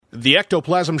The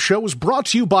Ectoplasm Show is brought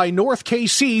to you by North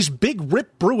KC's Big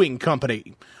Rip Brewing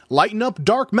Company. Lighten up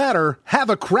dark matter, have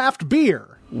a craft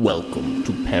beer. Welcome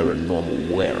to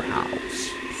Paranormal Warehouse.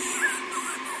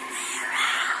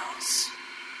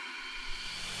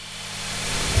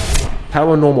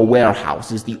 Paranormal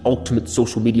Warehouse is the ultimate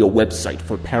social media website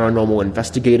for paranormal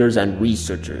investigators and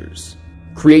researchers.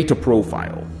 Create a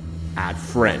profile, add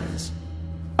friends,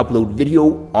 upload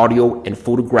video, audio, and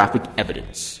photographic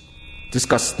evidence.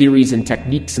 Discuss theories and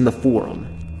techniques in the forum.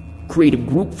 Create a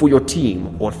group for your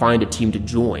team or find a team to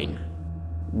join.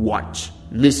 Watch,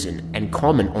 listen, and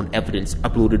comment on evidence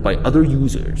uploaded by other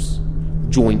users.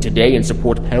 Join today and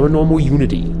support Paranormal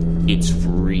Unity. It's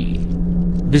free.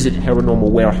 Visit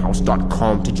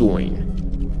paranormalwarehouse.com to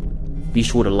join. Be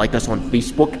sure to like us on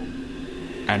Facebook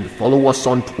and follow us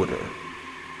on Twitter.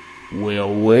 We're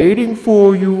waiting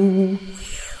for you.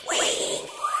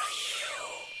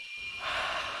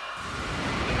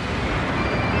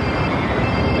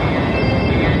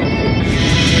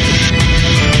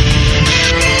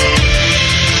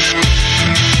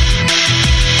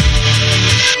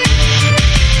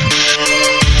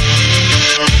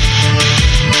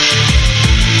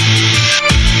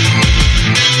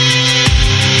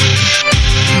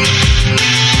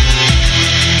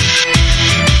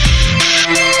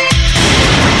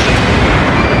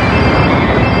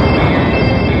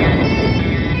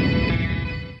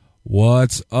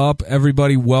 What's up,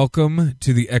 everybody? Welcome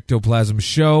to the Ectoplasm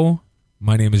Show.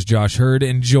 My name is Josh Hurd,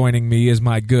 and joining me is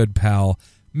my good pal,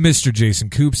 Mr. Jason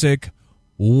Kupsik.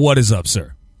 What is up,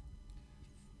 sir?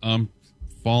 I'm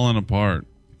falling apart.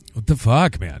 What the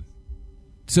fuck, man?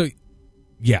 So,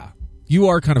 yeah, you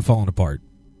are kind of falling apart.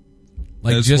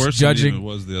 Like, it's just worse judging. than it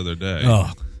was the other day.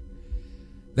 Oh,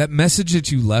 that message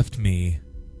that you left me,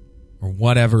 or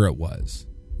whatever it was,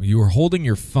 where you were holding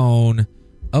your phone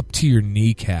up to your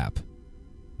kneecap.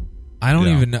 I don't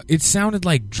even know. It sounded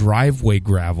like driveway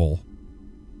gravel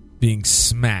being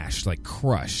smashed, like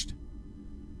crushed.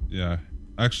 Yeah.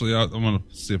 Actually, I'm going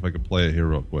to see if I can play it here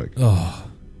real quick. Oh,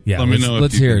 yeah. Let me know if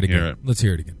let's you hear can it again. hear it. Let's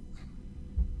hear it again.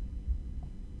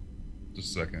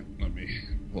 Just a second. Let me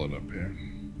pull it up here.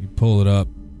 You pull it up.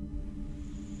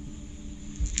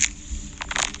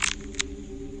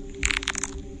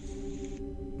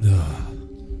 Ugh.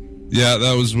 Yeah,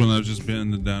 that was when I was just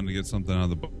bending down to get something out of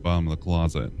the bottom of the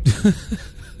closet.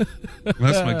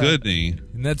 That's my good knee.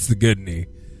 And that's the good knee.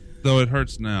 Though it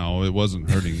hurts now. It wasn't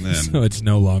hurting then. So it's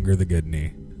no longer the good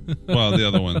knee. Well, the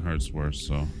other one hurts worse.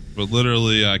 So, but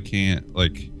literally, I can't,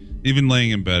 like, even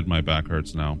laying in bed, my back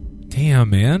hurts now. Damn,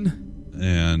 man.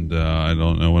 And I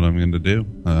don't know what I'm going to do.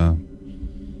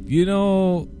 You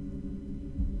know,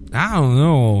 I don't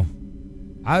know.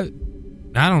 I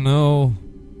don't know.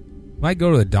 Might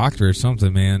go to the doctor or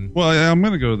something, man. Well, yeah, I'm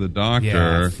going to go to the doctor.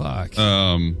 Yeah, fuck.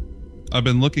 I've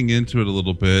been looking into it a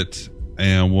little bit,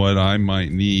 and what I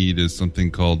might need is something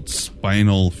called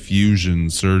spinal fusion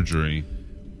surgery.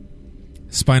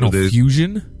 Spinal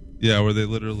fusion? Yeah, where they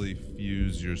literally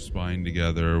fuse your spine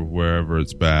together wherever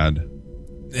it's bad.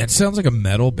 That sounds like a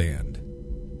metal band.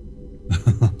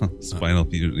 Spinal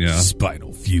fusion, yeah.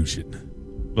 Spinal fusion.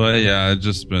 But yeah, I've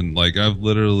just been like, I've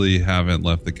literally haven't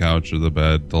left the couch or the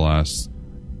bed the last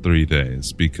 3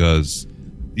 days because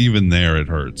even there it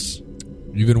hurts.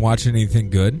 You been watching anything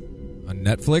good on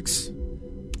Netflix?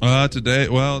 Today,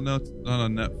 well, no, not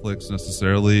on Netflix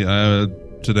necessarily.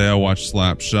 Today I watched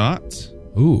Slapshot.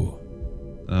 Ooh.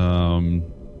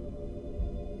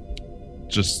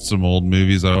 Just some old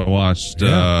movies I watched.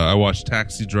 Yeah. I watched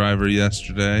Taxi Driver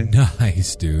yesterday.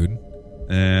 Nice, dude.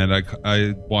 And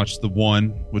I watched The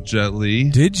One with Jet Li.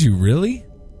 Did you really?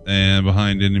 And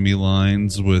Behind Enemy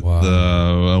Lines with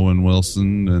Owen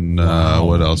Wilson. And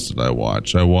what else did I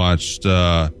watch? I watched...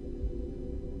 what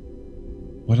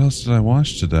else did I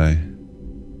watch today?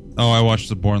 Oh, I watched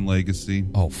The Bourne Legacy.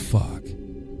 Oh, fuck.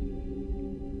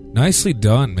 Nicely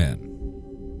done, man.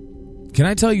 Can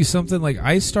I tell you something? Like,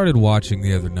 I started watching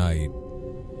the other night.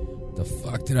 The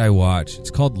fuck did I watch?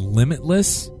 It's called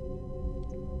Limitless.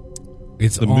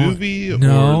 It's the on, movie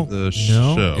no, or the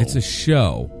show? No, it's a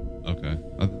show. Okay.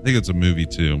 I think it's a movie,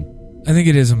 too. I think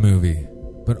it is a movie.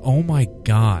 But, oh my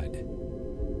God.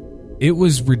 It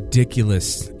was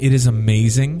ridiculous. It is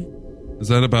amazing. Is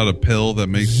that about a pill that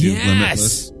makes you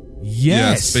limitless? Yes.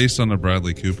 Yeah, it's based on a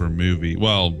Bradley Cooper movie.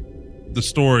 Well, the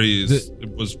story is,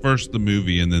 it was first the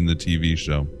movie and then the TV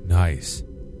show. Nice.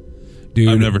 Dude,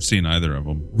 I've never seen either of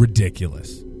them.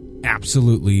 Ridiculous.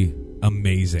 Absolutely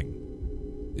amazing.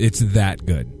 It's that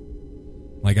good.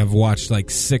 Like, I've watched like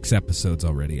 6 episodes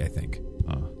already, I think.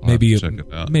 Maybe check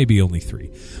it out. Maybe only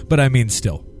 3. But I mean,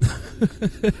 still.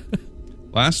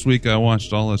 Last week I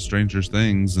watched all of Stranger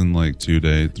Things in like 3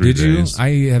 days. Did you? I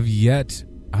have yet.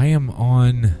 I am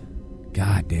on.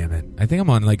 God damn it! I think I'm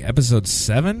on like episode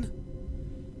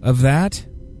 7 of that.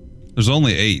 There's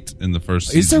only 8 in the first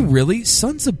season. Is there really?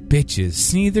 Sons of bitches.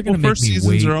 See, they're going to make me wait. First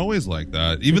seasons are always like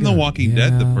that. Even The Walking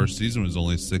Dead, the first season was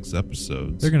only 6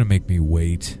 episodes. They're going to make me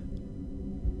wait.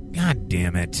 God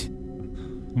damn it.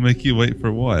 Make you wait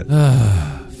for what?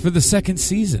 For the second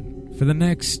season. For the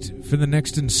next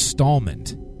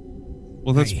installment.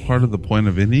 Well, that's part of the point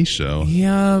of any show.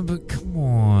 Yeah, but come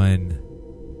on.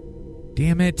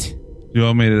 Damn it. You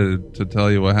want me to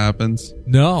tell you what happens?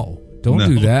 No. Don't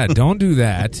do that. Don't do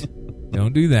that.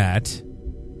 Don't do that.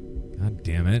 God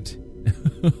damn it.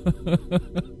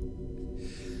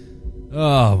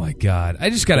 Oh, my God. I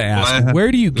just got to ask, where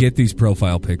do you get these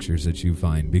profile pictures that you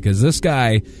find? Because this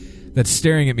guy that's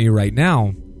staring at me right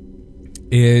now,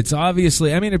 it's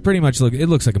obviously, I mean, it pretty much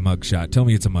looks like a mugshot. Tell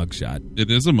me it's a mugshot. It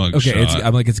is a mugshot. Okay,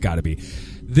 I'm like, it's got to be.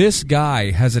 This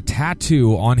guy has a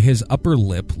tattoo on his upper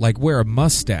lip, like where a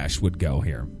mustache would go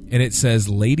here. And it says,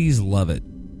 "Ladies love it."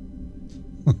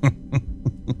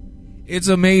 It's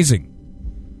amazing.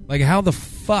 Like, how the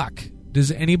fuck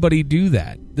does anybody do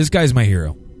that? This guy's my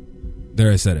hero. There,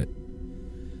 I said it.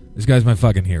 This guy's my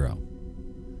fucking hero.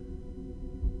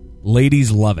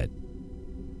 Ladies love it.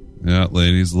 Yeah,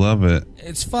 ladies love it.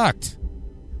 It's fucked.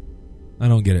 I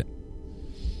don't get it.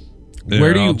 There,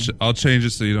 where do you? I'll change it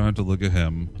so you don't have to look at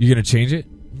him. You're gonna change it?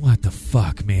 What the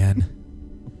fuck, man?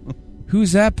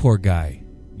 Who's that poor guy?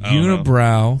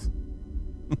 Unibrow,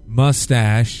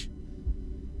 mustache.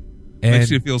 And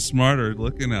makes you feel smarter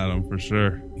looking at him for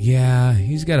sure. Yeah,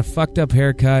 he's got a fucked up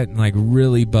haircut and like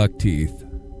really buck teeth.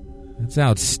 That's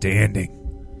outstanding.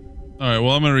 All right,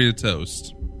 well, I'm going to read a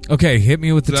toast. Okay, hit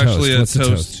me with the toast. It's actually What's a the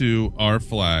toast to our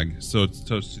flag, so it's a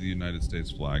toast to the United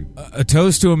States flag. A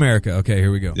toast to America. Okay,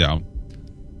 here we go. Yeah.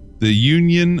 The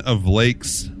union of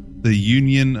lakes, the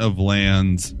union of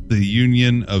lands, the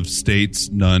union of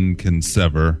states none can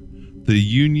sever, the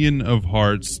union of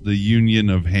hearts, the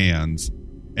union of hands,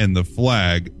 and the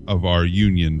flag of our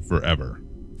union forever.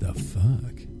 The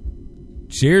fuck?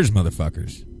 Cheers,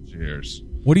 motherfuckers. Cheers.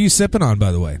 What are you sipping on,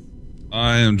 by the way?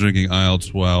 I am drinking Aisle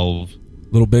 12.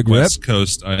 Little Big West Rip?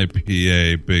 Coast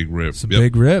IPA, Big Rip. Some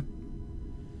Big Rip?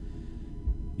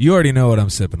 You already know what I'm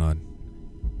sipping on.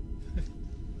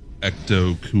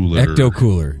 Ecto Cooler. Ecto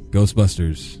Cooler.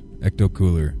 Ghostbusters. Ecto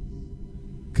Cooler.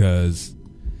 Because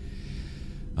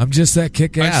I'm just that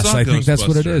kick-ass. I think that's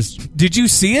what it is. Did you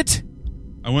see it?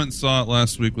 I went and saw it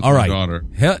last week with my daughter.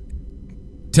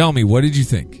 Tell me, what did you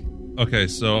think? Okay,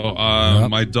 so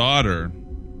my daughter,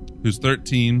 who's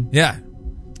 13. Yeah.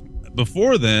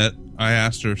 Before that, I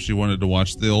asked her if she wanted to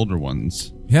watch the older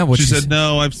ones. Yeah, what she said,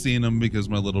 no, I've seen them because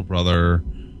my little brother.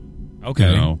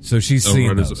 Okay, so she's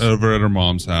seen those. Over at her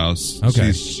mom's house.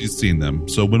 Okay. She's seen them.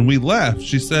 So when we left,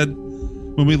 she said,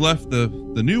 when we left the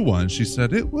new one, she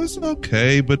said, it was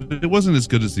okay, but it wasn't as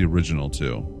good as the original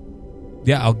two.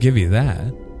 Yeah, I'll give you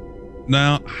that.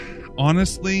 Now,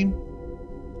 honestly,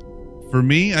 for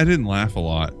me, I didn't laugh a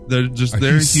lot.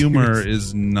 Their humor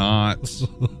is not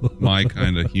my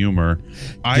kind of humor.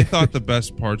 I thought the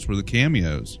best parts were the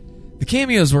cameos. The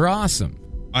cameos were awesome.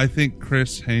 I think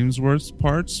Chris Hemsworth's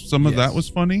parts, some of that was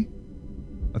funny.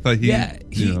 I thought he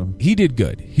did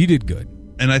good. He did good.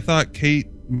 And I thought Kate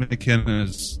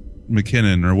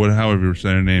McKinnon, or however you say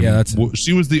her name,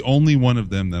 she was the only one of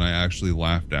them that I actually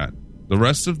laughed at. The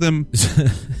rest of them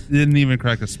didn't even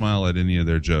crack a smile at any of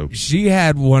their jokes. She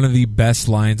had one of the best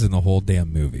lines in the whole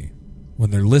damn movie. When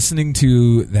they're listening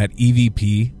to that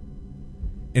EVP,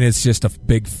 and it's just a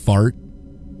big fart.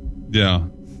 Yeah.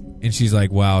 And she's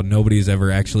like, wow, nobody's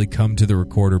ever actually come to the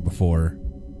recorder before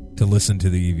to listen to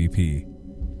the EVP.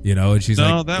 You know, and she's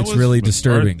like, it's really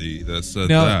disturbing. That said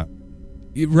that.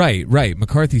 Right.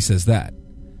 McCarthy says that.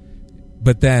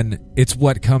 But then it's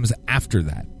what comes after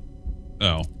that.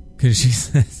 Oh. Because she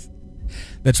says,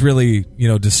 that's really,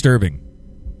 disturbing.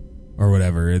 Or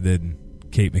whatever. And then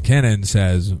Kate McKinnon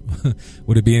says,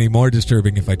 would it be any more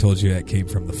disturbing if I told you that came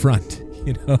from the front?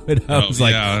 And I was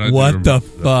like, what the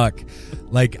fuck?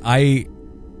 Like, I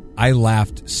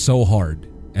laughed so hard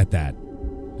at that.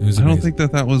 It was amazing. I don't think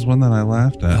that was one that I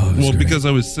laughed at. Well, because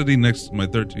I was sitting next to my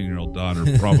 13-year-old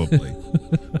daughter, probably.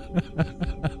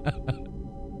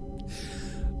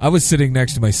 I was sitting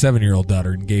next to my 7-year-old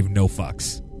daughter and gave no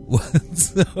fucks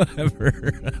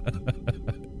whatsoever.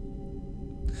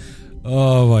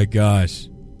 Oh, my gosh.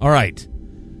 All right.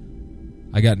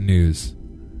 I got news.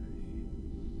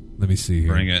 Let me see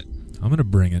here. Bring it. I'm going to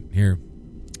bring it here.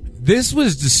 This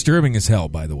was disturbing as hell,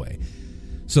 by the way.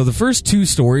 So the first two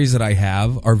stories that I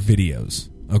have are videos,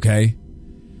 okay?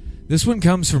 This one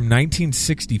comes from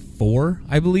 1964,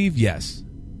 I believe. Yes.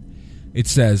 It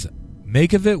says,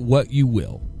 "Make of it what you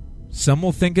will. Some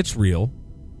will think it's real.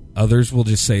 Others will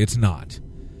just say it's not.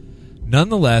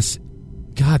 Nonetheless,"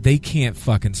 God, they can't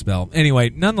fucking spell. Anyway,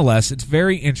 nonetheless, it's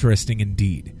very interesting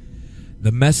indeed.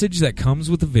 The message that comes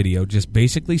with the video just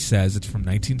basically says it's from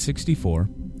 1964.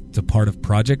 It's a part of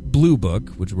Project Blue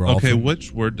Book, which we're all... Okay,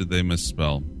 which word did they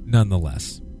misspell?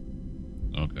 Nonetheless.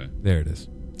 Okay. There it is.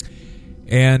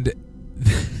 And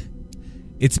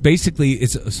it's basically...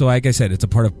 So like I said, it's a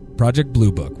part of Project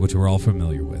Blue Book, which we're all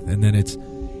familiar with. And then it's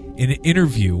an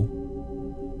interview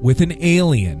with an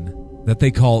alien that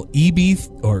they call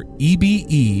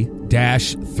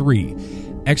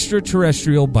EBE-3,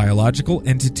 Extraterrestrial Biological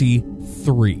Entity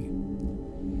 3.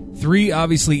 3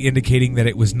 obviously indicating that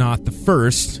it was not the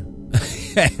first,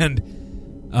 and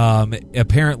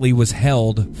apparently was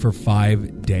held for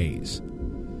 5 days.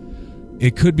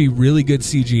 It could be really good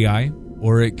CGI,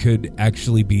 or it could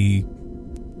actually be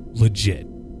legit.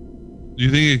 Do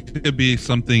you think it could be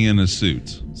something in a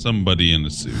suit? Somebody in a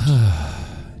suit?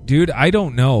 Dude, I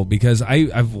don't know, because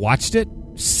I've watched it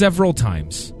several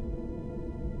times.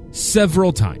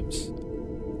 Several times.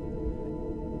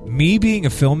 Me being a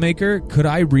filmmaker, could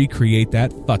I recreate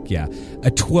that? Fuck yeah.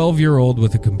 A 12-year-old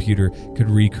with a computer could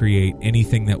recreate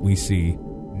anything that we see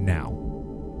now.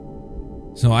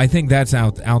 So I think that's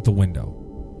out the window.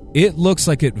 It looks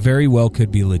like it very well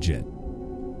could be legit.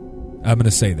 I'm going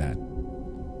to say that.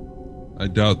 I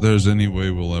doubt there's any way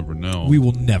we'll ever know. We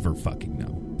will never fucking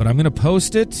know. But I'm going to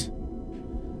post it.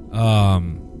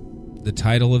 The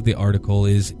title of the article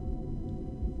is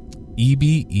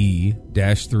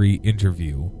EBE-3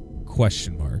 interview, ?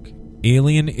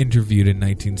 Alien interviewed in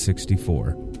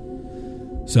 1964.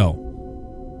 So,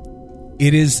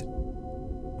 it is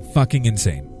fucking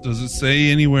insane. Does it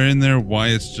say anywhere in there why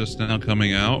it's just now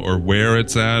coming out, or where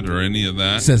it's at, or any of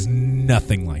that? It says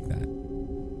nothing like that.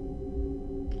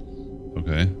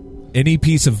 Okay. Any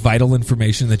piece of vital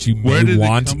information that you may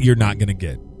want, you're not going to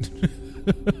get.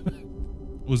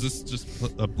 Was this just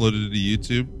uploaded to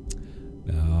YouTube?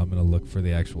 No, I'm going to look for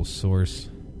the actual source.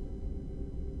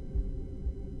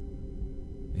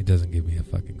 It doesn't give me a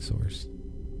fucking source.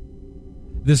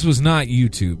 This was not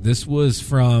YouTube. This was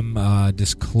from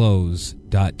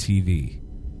disclose.tv.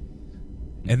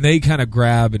 And they kind of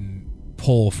grab and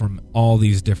pull from all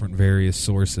these different various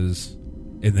sources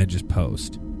and then just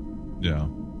post. Yeah.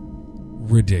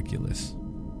 Ridiculous.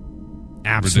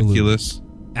 Absolutely. Ridiculous?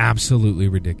 Absolutely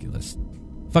ridiculous.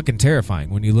 Fucking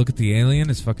terrifying. When you look at the alien,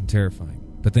 it's fucking terrifying.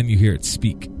 But then you hear it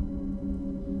speak.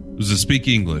 Does it speak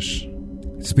English?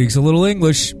 It speaks a little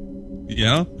English.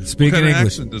 Yeah? Speaking what kind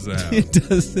English. Of accent does it have? It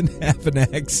doesn't have an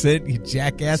accent, you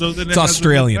jackass. So then it's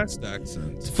Australian. It's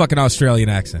accent. It's a fucking Australian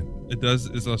accent. It does.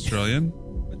 It's Australian?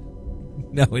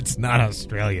 No, it's not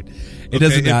Australian. It okay,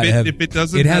 doesn't have. If it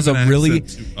doesn't, it has have a an really.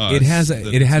 accent to us, it has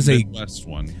a. It has a Midwest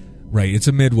one. Right, it's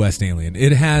a Midwest alien.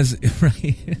 It has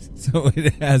right. So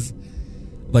it has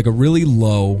like a really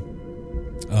low,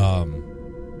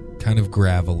 kind of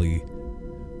gravelly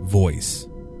voice.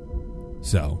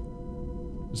 So,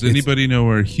 does anybody know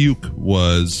where Hugh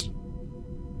was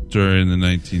during the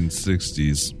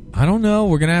 1960s? I don't know.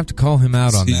 We're gonna have to call him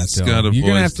out on that. He's got a you're voice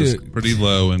gonna have that's to pretty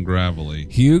low and gravelly.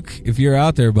 Hugh, if you're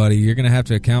out there, buddy, you're gonna have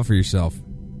to account for yourself.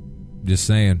 Just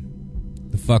saying.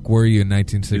 The fuck were you in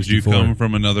 1964? Did you come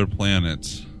from another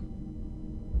planet?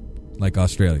 Like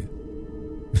Australia?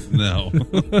 No.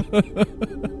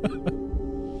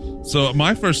 So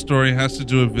my first story has to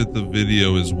do with the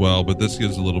video as well, but this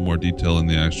gives a little more detail in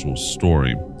the actual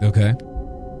story. Okay.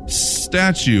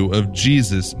 Statue of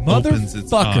Jesus opens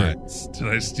its eyes. Did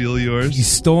I steal yours? You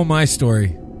stole my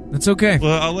story. That's okay.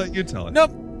 Well, I'll let you tell it.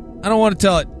 Nope. I don't want to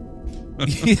tell it.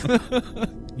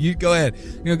 You go ahead.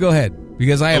 Go ahead.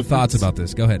 Because I have thoughts about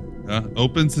this. Go ahead.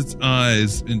 Opens its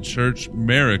eyes in church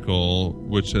miracle,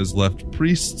 which has left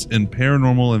priests and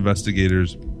paranormal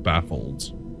investigators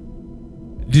baffled.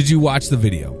 Did you watch the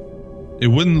video? It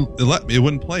wouldn't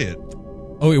play it.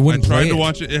 Oh, it wouldn't play it? I tried to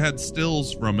watch it. It had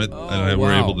stills from it that I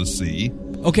were able to see.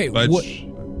 Okay.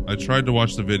 I tried to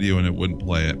watch the video and it wouldn't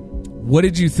play it. What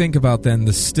did you think about then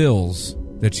the stills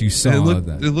that you saw of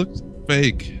that? It looked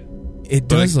fake. It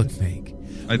does look fake.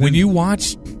 When you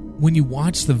watch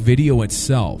the video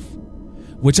itself,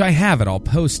 which I have it, I'll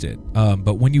post it.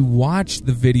 But when you watch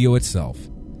the video itself,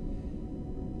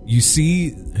 you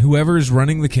see whoever is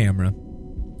running the camera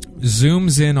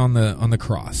zooms in on the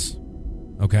cross,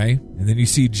 okay, and then you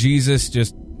see Jesus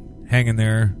just hanging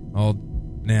there, all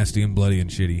nasty and bloody and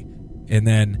shitty, and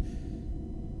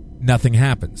then nothing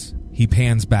happens. He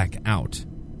pans back out,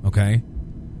 okay.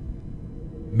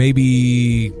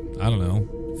 Maybe, I don't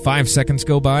know, 5 seconds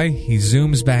go by, he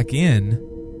zooms back in,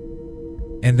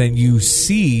 and then you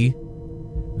see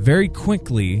very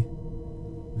quickly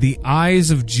the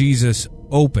eyes of Jesus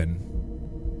open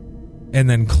and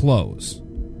then close.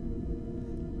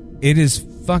 It is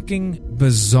fucking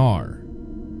bizarre.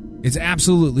 It's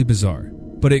absolutely bizarre.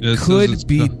 But it could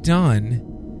be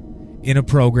done in a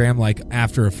program like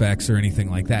After Effects or anything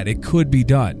like that. It could be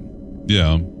done.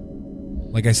 Yeah.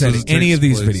 Like I said, any of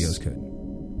these videos could.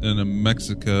 In a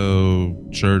Mexico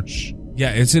church.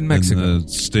 Yeah, it's in Mexico. In the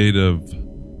state of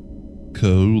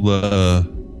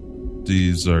Coahuila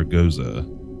de Zaragoza.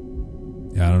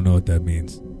 Yeah, I don't know what that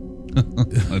means.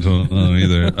 I don't know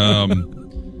either.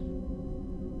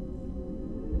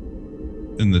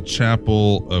 In the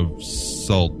chapel of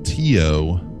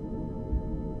Saltillo.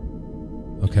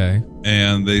 Okay.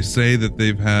 And they say that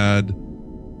they've had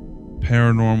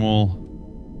paranormal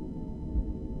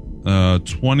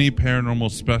 20 paranormal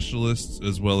specialists,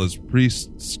 as well as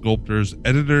priests, sculptors,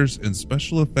 editors, and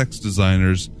special effects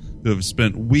designers who have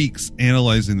spent weeks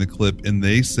analyzing the clip, and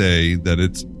they say that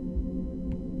it's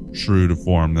true to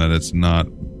form, that it's not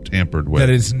tampered with.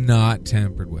 That it's not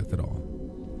tampered with at all.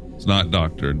 It's not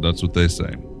doctored. That's what they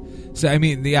say. So, I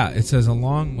mean, yeah, it says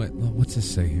along with... What's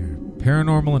this say here?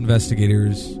 Paranormal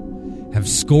investigators have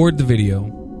scored the video.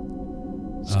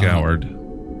 Scoured.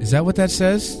 Is that what that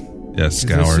says? Yeah,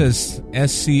 scoured. It says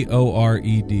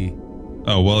S-C-O-R-E-D.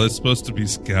 Oh, well, it's supposed to be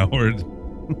scoured.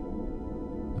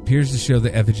 Appears to show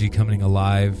the effigy coming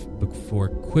alive before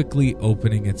quickly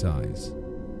opening its eyes.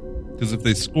 Because if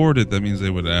they scored it, that means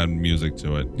they would add music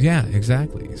to it. Yeah,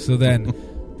 exactly. So then...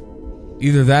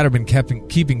 Either that or been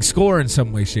keeping score in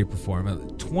some way, shape, or form.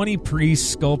 20 priests,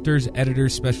 sculptors,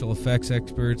 editors, special effects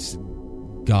experts,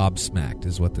 gobsmacked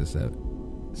is what this said.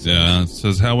 Yeah, it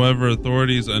says, however,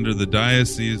 authorities under the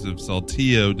Diocese of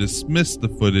Saltillo dismissed the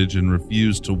footage and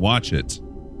refused to watch it.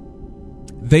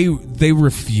 They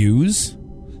refuse?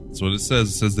 That's what it says.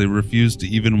 It says they refuse to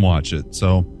even watch it.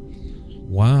 So,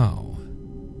 wow.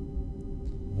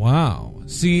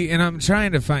 See, and I'm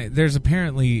trying to find... There's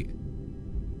apparently...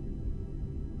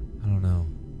 I don't know.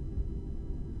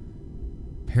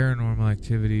 Paranormal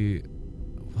activity.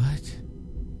 What?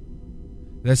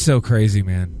 That's so crazy,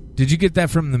 man. Did you get that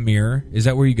from the Mirror? Is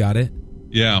that where you got it?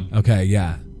 Yeah. Okay,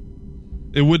 yeah.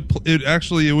 It would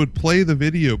play the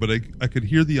video, but I could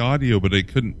hear the audio, but I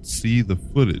couldn't see the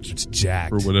footage. It's jacked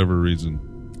for whatever reason.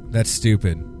 That's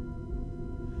stupid.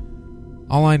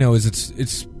 All I know is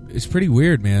it's pretty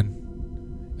weird, man.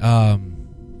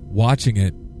 Watching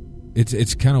it,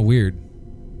 it's kind of weird.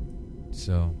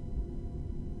 So,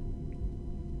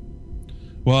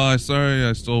 well, sorry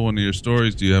I stole one of your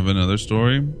stories. Do you have another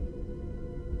story?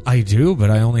 I do, but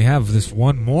I only have this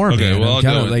one more. Okay, man. well, I'll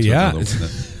go into yeah.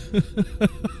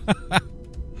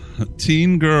 A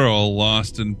teen girl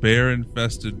lost in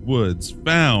bear-infested woods,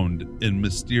 found in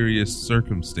mysterious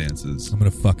circumstances. I'm gonna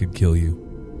fucking kill you.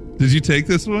 Did you take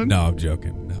this one? No, I'm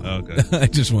joking. No. Okay. I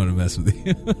just want to mess with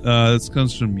you. This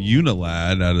comes from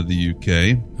Unilad out of the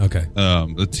UK. Okay.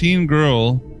 A teen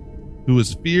girl who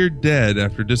was feared dead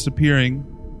after disappearing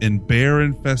in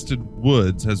bear-infested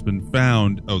woods has been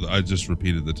found. Oh, I just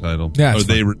repeated the title. Yeah,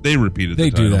 they repeated the title.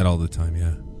 They do that all the time,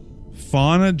 yeah.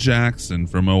 Fauna Jackson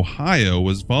from Ohio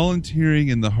was volunteering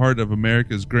in the heart of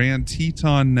America's Grand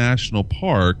Teton National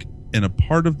Park in a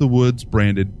part of the woods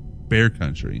branded Bear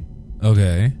Country.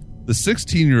 Okay. The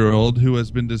 16-year-old, who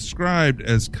has been described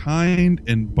as kind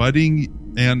and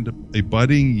a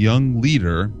budding young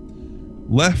leader,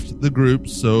 left the group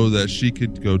so that she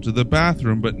could go to the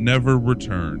bathroom, but never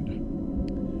returned.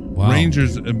 Wow.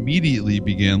 Rangers immediately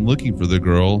began looking for the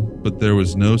girl, but there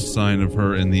was no sign of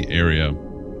her in the area.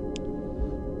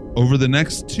 Over the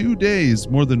next 2 days,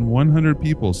 more than 100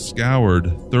 people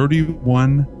scoured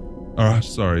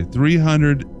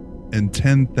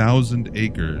 310,000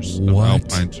 acres of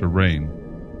alpine terrain.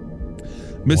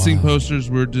 Missing posters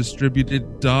were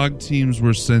distributed, dog teams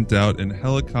were sent out, and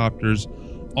helicopters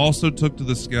also took to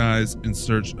the skies in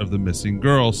search of the missing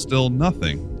girl. Still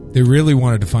nothing. They really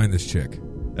wanted to find this chick.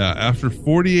 After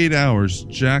 48 hours,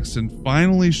 Jackson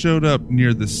finally showed up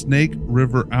near the Snake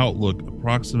River Outlook,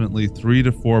 approximately 3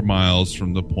 to 4 miles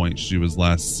from the point she was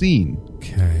last seen.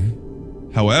 Okay.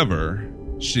 However,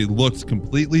 she looked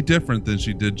completely different than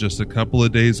she did just a couple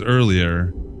of days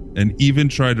earlier, and even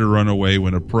tried to run away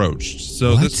when approached.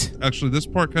 So this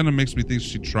part kind of makes me think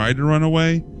she tried to run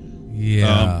away.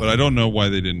 Yeah. But I don't know why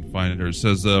they didn't find her. It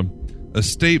says a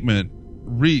statement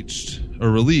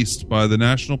released by the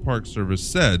National Park Service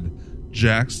said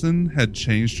Jackson had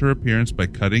changed her appearance by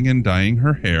cutting and dyeing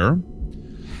her hair.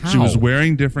 How? She was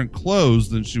wearing different clothes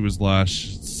than she was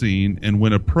last seen, and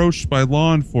when approached by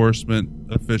law enforcement,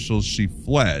 officials she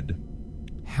fled.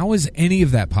 How is any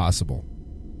of that possible?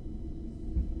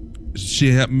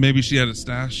 Maybe she had it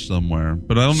stashed somewhere,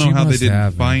 but I don't know how they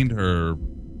didn't find her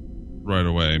right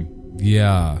away.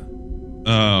 Yeah.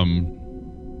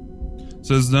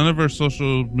 Says none of her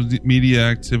social media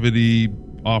activity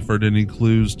offered any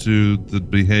clues to the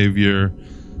behavior.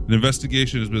 An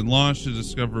investigation has been launched to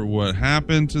discover what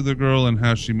happened to the girl and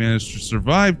how she managed to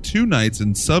survive 2 nights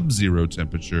in sub-zero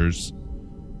temperatures.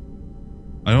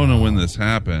 I don't know when this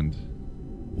happened.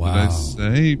 Wow. Did I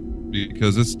say?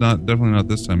 Because it's definitely not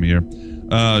this time of year.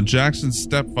 Jackson's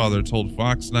stepfather told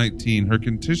Fox 19 her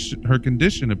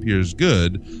condition appears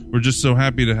good. We're just so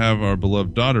happy to have our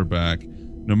beloved daughter back.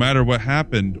 No matter what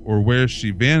happened or where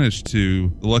she vanished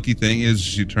to, the lucky thing is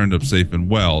she turned up safe and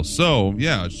well. So,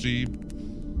 yeah,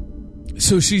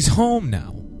 So she's home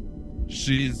now.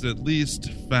 She's at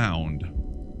least found.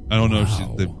 I don't know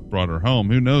if they brought her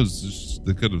home. Who knows?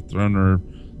 They could have thrown her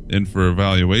in for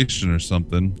evaluation or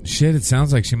something. Shit, it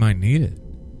sounds like she might need it.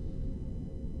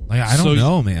 Like, I don't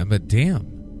know, man, but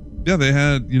damn. Yeah, they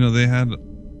had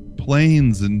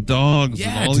planes and dogs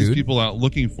and all these people out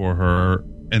looking for her,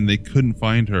 and they couldn't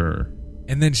find her.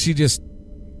 And then she just...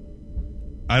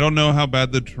 I don't know how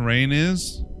bad the terrain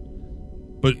is,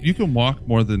 but you can walk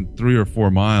more than 3 or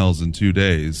 4 miles in 2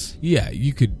 days. Yeah,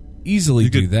 you could easily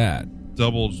do that.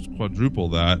 Double, quadruple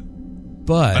that.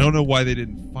 But I don't know why they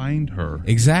didn't find her.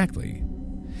 Exactly.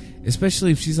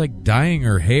 Especially if she's like dyeing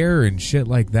her hair and shit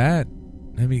like that.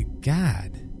 I mean,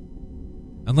 God.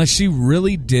 Unless she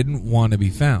really didn't want to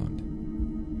be found.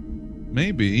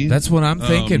 Maybe. That's what I'm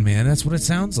thinking, man. That's what it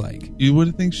sounds like. You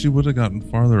would think she would have gotten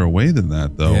farther away than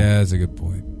that, though. Yeah, that's a good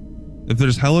point. If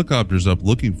there's helicopters up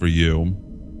looking for you.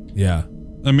 Yeah.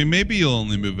 I mean, maybe you'll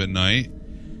only move at night.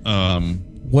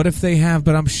 What if they have,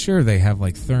 but I'm sure they have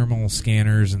like thermal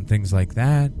scanners and things like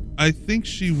that. I think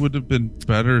she would have been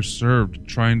better served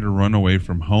trying to run away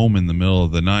from home in the middle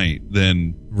of the night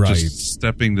than just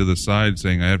stepping to the side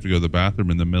saying, I have to go to the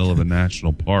bathroom in the middle of a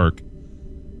national park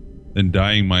and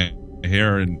dyeing my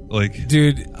hair and like...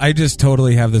 Dude, I just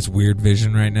totally have this weird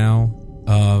vision right now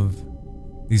of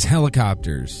these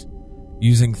helicopters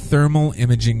using thermal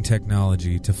imaging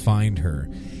technology to find her.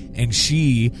 And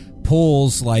she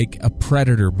pulls like a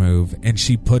predator move and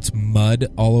she puts mud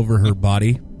all over her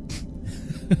body.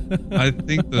 I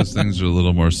think those things are a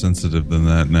little more sensitive than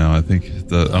that now. I don't think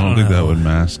that would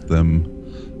mask them.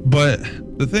 But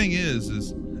the thing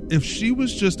is if she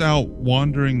was just out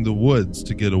wandering the woods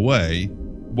to get away,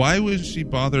 why would she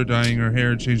bother dyeing her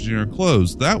hair and changing her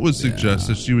clothes? That would suggest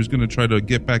that she was going to try to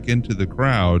get back into the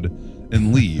crowd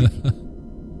and leave.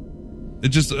 It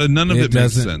just none of it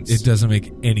makes sense. It doesn't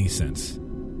make any sense.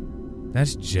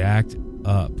 That's jacked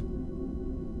up,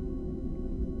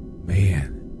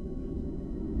 man.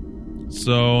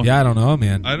 So yeah, I don't know,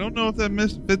 man. I don't know if that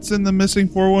fits in the missing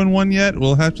 411 yet.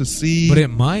 We'll have to see. But it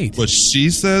might. What she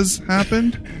says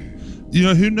happened. You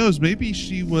know, who knows? Maybe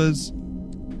she was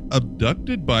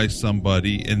abducted by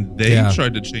somebody and they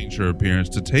tried to change her appearance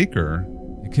to take her.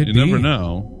 It could be. You never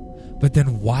know. But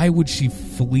then why would she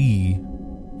flee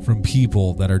from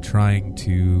people that are trying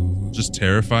to... Just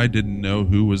terrified, didn't know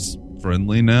who was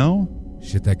friendly now?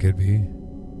 Shit, that could be.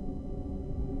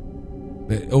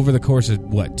 But over the course of,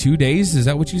 2 days? Is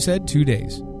that what you said? 2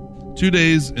 days. 2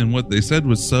 days, and what they said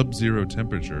was sub-zero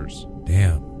temperatures.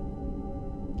 Damn.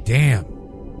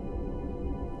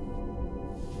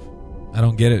 I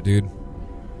don't get it, dude.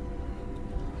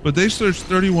 But they searched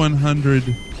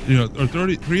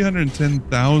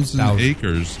 310,000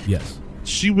 acres. Yes.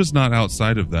 She was not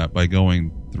outside of that by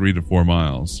going 3 to 4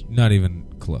 miles. Not even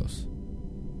close.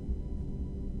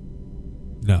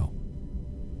 No.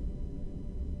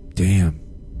 Damn.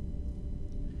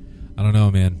 I don't know,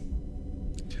 man.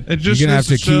 It just you're gonna have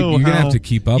to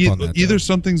keep up on that. Either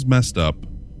something's messed up,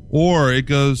 or it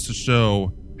goes to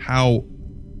show how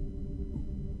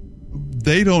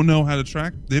they don't know how to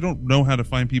track. They don't know how to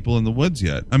find people in the woods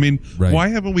yet. I mean, why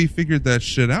haven't we figured that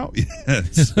shit out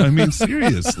yet? I mean,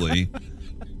 seriously.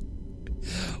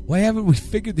 Why haven't we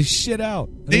figured this shit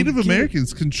out? Native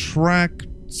Americans can track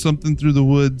something through the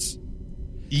woods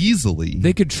easily.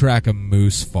 They could track a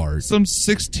moose fart. Some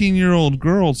 16-year-old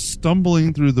girl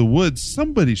stumbling through the woods.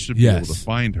 Somebody should be able to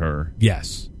find her.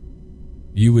 Yes.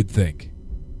 You would think.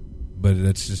 But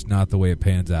that's just not the way it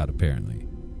pans out, apparently.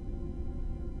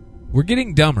 We're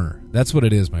getting dumber. That's what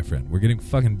it is, my friend. We're getting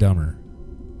fucking dumber.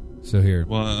 So here.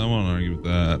 Well, I won't argue with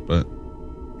that, but...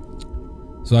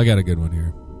 So I got a good one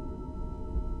here.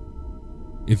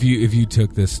 If you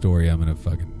took this story, I'm gonna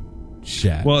fucking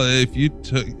shat. Well, if you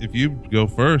go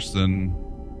first, then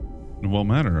it won't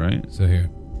matter, right? So here.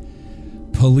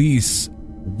 Police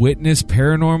witness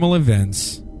paranormal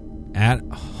events at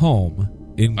home,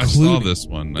 I saw this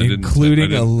one.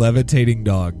 including a levitating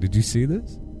dog. Did you see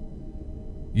this?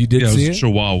 You did see it? It was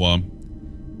Chihuahua.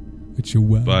 A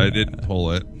Chihuahua. But I didn't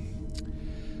pull it.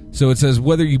 So it says,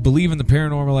 whether you believe in the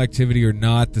paranormal activity or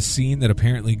not, the scene that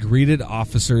apparently greeted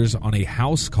officers on a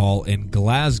house call in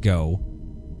Glasgow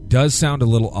does sound a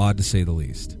little odd, to say the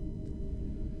least.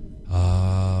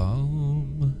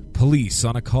 Police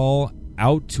on a call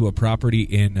out to a property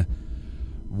in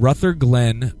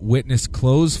Rutherglen witnessed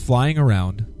clothes flying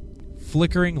around,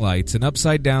 flickering lights, an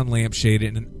upside-down lampshade,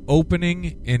 and an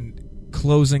opening and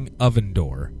closing oven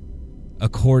door,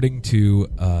 according to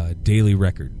a Daily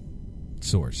Record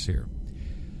source here.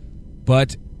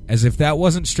 But as if that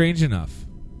wasn't strange enough,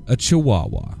 a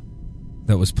Chihuahua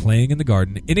that was playing in the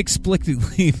garden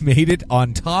inexplicably made it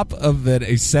on top of a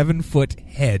 7-foot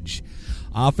hedge.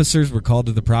 Officers were called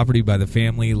to the property by the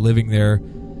family living there,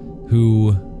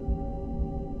 who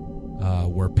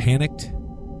were panicked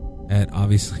at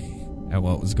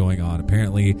what was going on.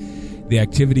 Apparently, the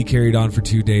activity carried on for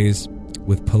 2 days,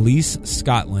 with Police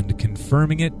Scotland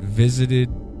confirming that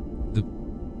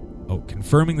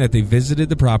they visited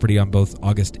the property on both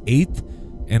August 8th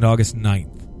and August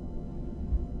 9th.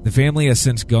 The family has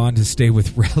since gone to stay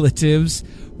with relatives,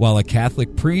 while a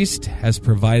Catholic priest has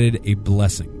provided a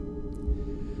blessing.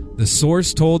 The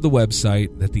source told the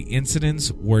website that the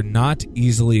incidents were not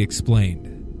easily explained.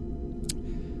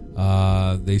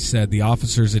 They said the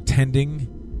officers attended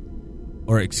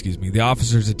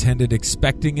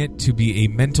expecting it to be a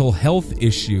mental health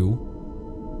issue.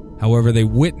 However, they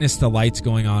witnessed the lights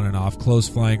going on and off, clothes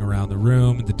flying around the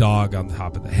room, the dog on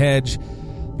top of the hedge.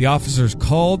 The officers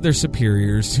called their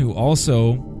superiors, who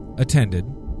also attended,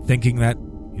 thinking that,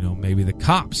 maybe the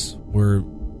cops were,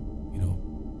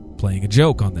 playing a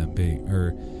joke on them,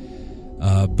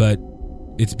 but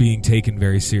it's being taken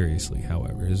very seriously.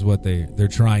 However, is what they're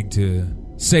trying to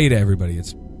say to everybody.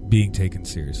 It's being taken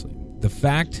seriously. The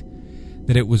fact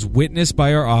that it was witnessed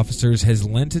by our officers has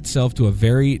lent itself to a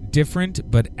very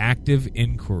different but active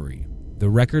inquiry. The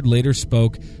record later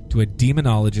spoke to a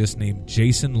demonologist named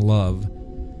Jason Love,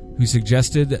 who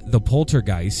suggested the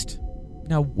poltergeist,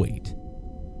 now wait,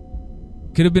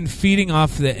 could have been feeding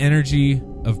off the energy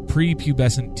of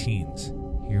prepubescent teens.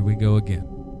 Here we go again.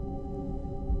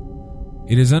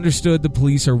 It is understood the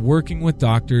police are working with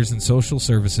doctors and social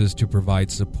services to provide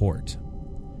support.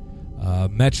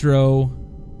 Metro.co.uk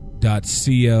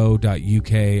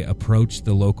approached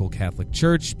the local Catholic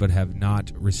Church but have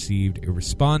not received a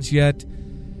response yet.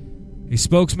 A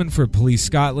spokesman for Police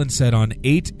Scotland said on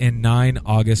 8 and 9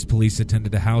 August, police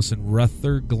attended a house in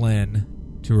Rutherglen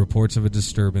to reports of a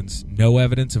disturbance. No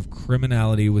evidence of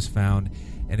criminality was found,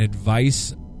 and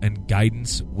advice and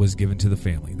guidance was given to the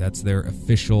family. That's their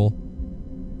official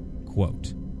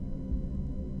quote.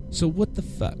 So what the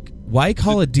fuck? Why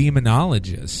call a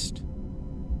demonologist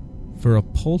for a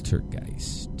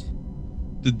poltergeist?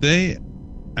 Did they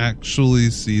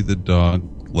actually see the dog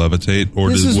levitate, or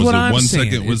was it one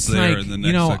second was there and the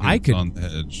next second I was on the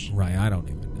edge? Right, I don't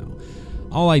even know.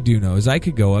 All I do know is I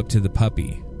could go up to the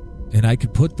puppy and I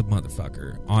could put the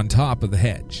motherfucker on top of the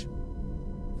hedge.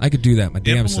 I could do that my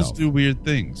damn self. Animals do weird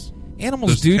things.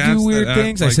 Animals do weird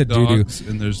things. I said dogs,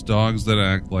 and there's dogs that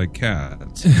act like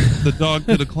cats. The dog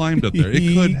could have climbed up there.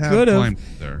 It could have climbed up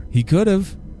there. He could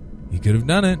have. He could have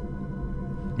done it.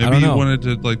 Maybe he wanted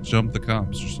to jump the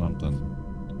cops or something.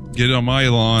 Get on my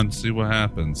lawn, see what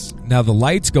happens. Now the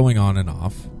lights going on and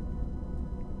off.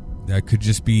 That could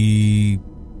just be,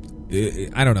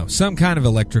 I don't know, some kind of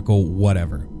electrical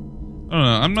whatever. I don't know.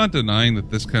 I'm not denying that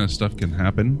this kind of stuff can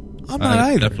happen. I'm not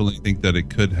either. I definitely think that it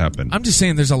could happen. I'm just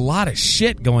saying there's a lot of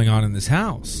shit going on in this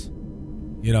house.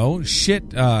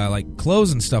 Shit like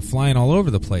clothes and stuff flying all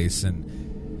over the place. And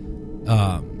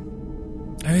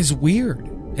it's weird.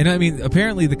 And I mean,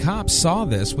 apparently the cops saw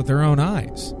this with their own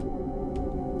eyes.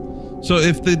 So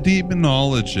if the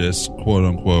demonologist, quote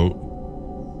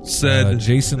unquote, said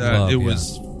Jason that Love, it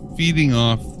was feeding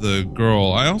off the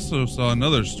girl, I also saw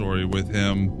another story with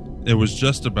him. It was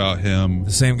just about him.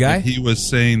 The same guy? He was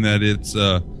saying that it's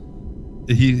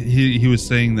he was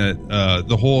saying that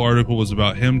the whole article was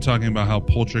about him talking about how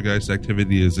poltergeist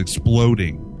activity is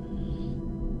exploding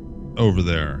over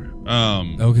there.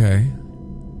 Okay.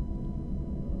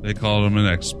 They called him an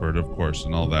expert, of course,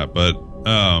 and all that, but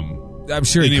I'm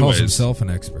sure he calls himself an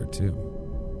expert too.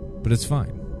 But it's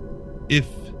fine.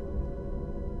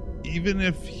 Even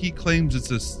if he claims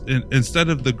it's instead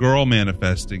of the girl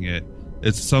manifesting it,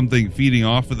 it's something feeding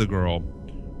off of the girl.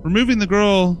 Removing the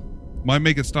girl might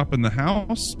make it stop in the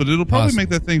house, but it'll probably make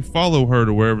that thing follow her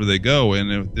to wherever they go,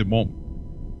 and it won't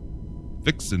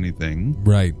fix anything.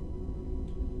 Right.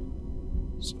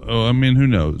 So, I mean, who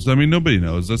knows? I mean, nobody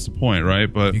knows. That's the point,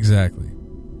 right? But exactly.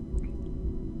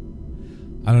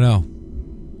 I don't know.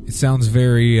 It sounds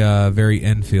very, very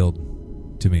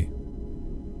Enfield to me.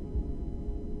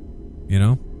 You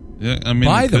know? Yeah, I mean,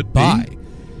 By it the could by, be.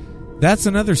 that's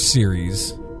another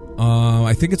series.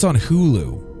 I think it's on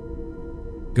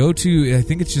Hulu. Go to, I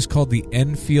think it's just called The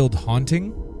Enfield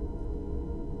Haunting.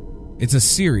 It's a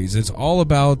series. It's all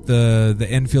about the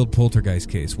Enfield poltergeist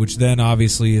case, which then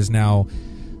obviously is now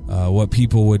what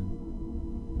people would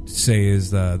say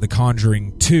is the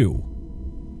Conjuring 2.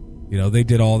 You know, they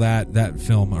did all that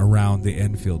film around the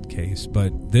Enfield case.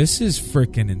 But this is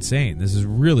freaking insane. This is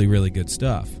really, really good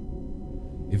stuff.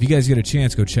 If you guys get a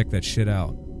chance, go check that shit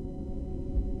out.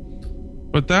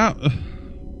 But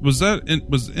was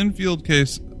Enfield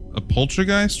case a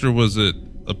poltergeist or was it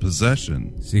a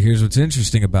possession? See, here's what's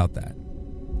interesting about that.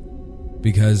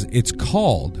 Because it's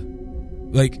called,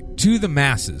 like, to the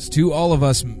masses, to all of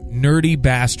us nerdy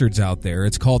bastards out there,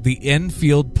 it's called the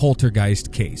Enfield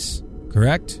poltergeist case.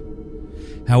 Correct?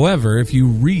 However, if you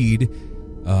read,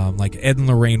 like, Ed and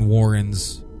Lorraine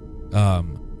Warren's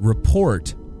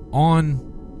report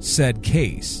on said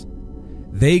case,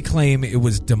 they claim it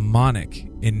was demonic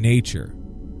in nature.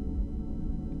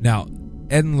 Now,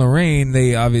 Ed and Lorraine,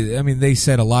 they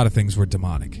said a lot of things were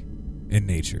demonic in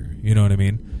nature. You know what I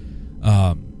mean?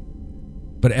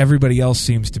 But everybody else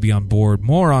seems to be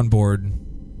more on board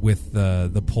with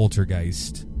the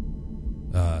poltergeist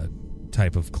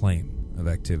type of claim of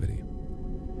activity.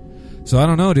 So I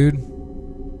don't know, dude,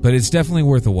 but it's definitely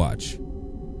worth a watch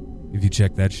if you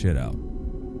check that shit out.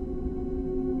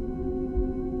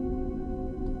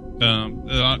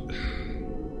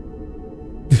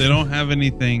 They don't have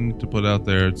anything to put out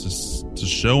there to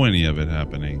show any of it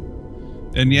happening.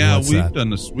 And yeah, we've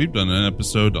done an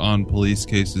episode on police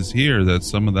cases here that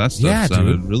some of that stuff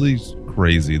sounded really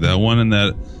crazy. That one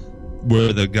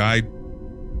where the guy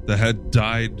that had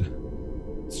died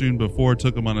soon before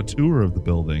took him on a tour of the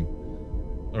building.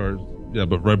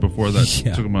 But right before that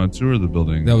took him on a tour of the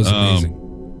building. That was amazing.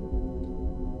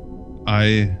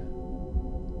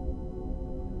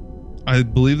 I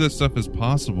believe that stuff is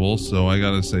possible, so I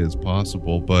gotta say it's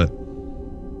possible, but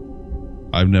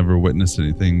I've never witnessed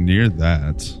anything near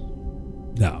that.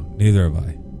 No, neither have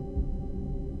I.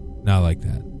 Not like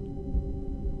that.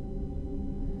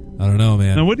 I don't know,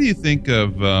 man. Now, what do you think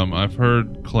of, I've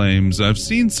heard claims, I've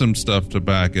seen some stuff to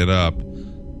back it up.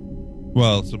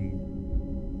 Well,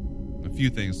 a few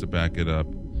things to back it up.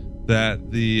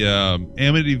 That the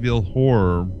Amityville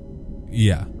Horror...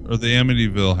 Yeah. Or the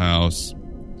Amityville House...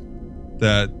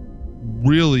 that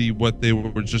really what they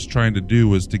were just trying to do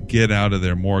was to get out of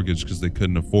their mortgage because they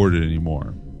couldn't afford it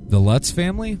anymore. The Lutz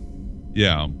family?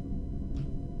 Yeah.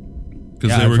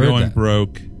 Because they were going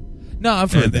broke. No,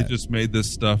 I've heard and that. They just made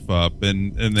this stuff up,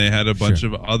 and they had a bunch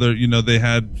of other,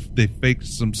 they faked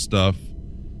some stuff,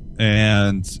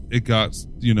 and it got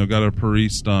a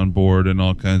priest on board and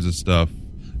all kinds of stuff.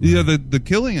 Yeah, the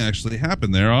killing actually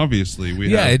happened there, obviously.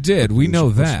 It did. We know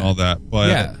that. And all that,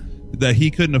 but that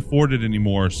he couldn't afford it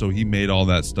anymore, so he made all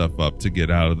that stuff up to get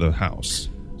out of the house.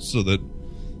 So that,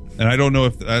 and I don't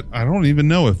know I don't even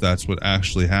know if that's what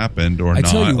actually happened or not.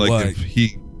 Tell you like what,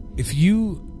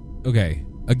 okay,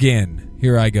 again,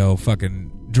 here I go,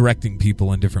 fucking directing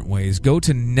people in different ways. Go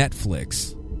to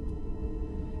Netflix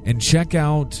and check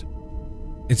out.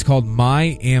 It's called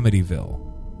My Amityville.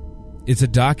 It's a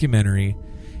documentary.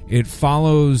 It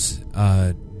follows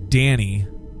Danny,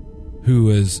 who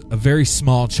was a very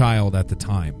small child at the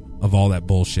time of all that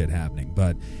bullshit happening.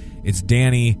 But it's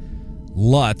Danny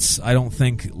Lutz. I don't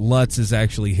think Lutz is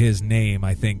actually his name.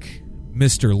 I think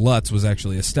Mr. Lutz was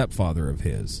actually a stepfather of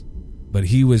his. But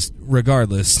he was,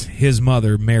 regardless, his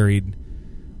mother married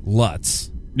Lutz.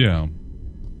 Yeah.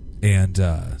 And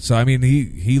so, I mean,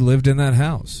 he lived in that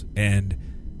house. And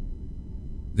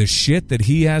the shit that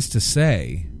he has to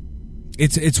say,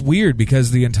 it's weird because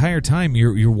the entire time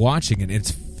you're watching it,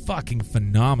 it's fucking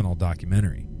phenomenal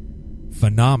documentary.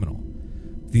 Phenomenal.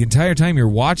 The entire time you're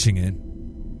watching it,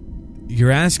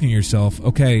 you're asking yourself,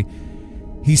 okay,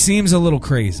 he seems a little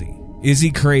crazy. Is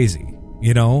he crazy?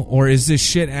 You know, or is this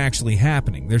shit actually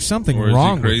happening? There's something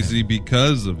wrong with him. Or is he crazy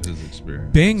because of his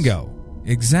experience? Bingo.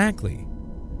 Exactly.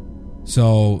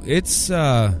 So it's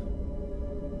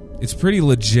pretty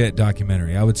legit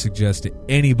documentary. I would suggest to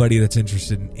anybody that's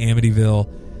interested in Amityville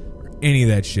or any of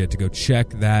that shit to go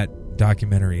check that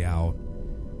documentary out.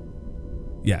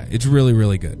 Yeah, it's really,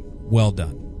 really good. Well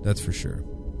done. That's for sure.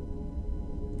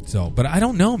 So, but I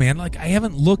don't know, man. Like, I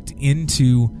haven't looked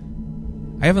into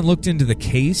the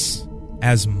case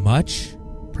as much,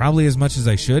 probably as much as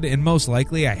I should, and most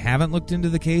likely I haven't looked into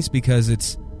the case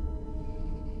because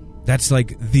that's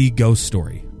like the ghost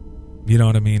story. You know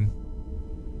what I mean?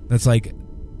 That's like,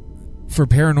 for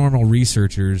paranormal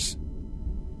researchers,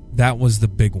 that was the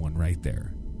big one right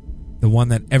there. The one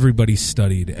that everybody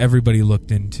studied, everybody looked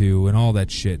into, and all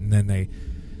that shit, and then they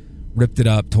ripped it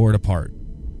up, tore it apart,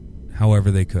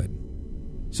 however they could.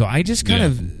 So I just kind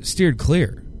of steered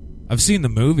clear. I've seen the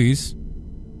movies,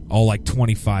 all like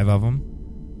 25 of them,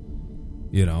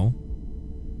 you know,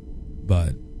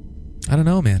 but I don't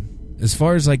know, man. As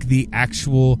far as like the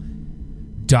actual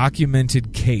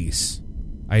documented case,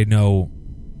 I know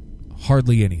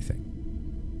hardly anything.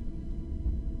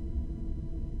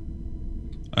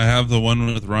 I have the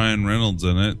one with Ryan Reynolds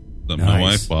in it that my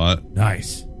wife bought.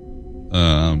 Nice.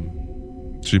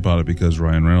 She bought it because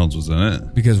Ryan Reynolds was in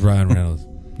it. Because Ryan Reynolds.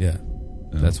 Yeah.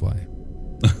 That's why.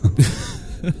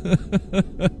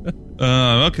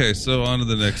 Okay, so on to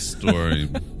the next story.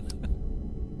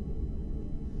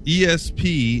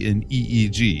 ESP and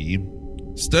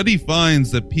EEG. Study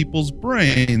finds that people's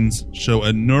brains show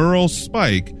a neural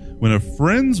spike when a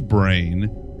friend's brain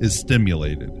is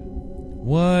stimulated.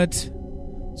 What?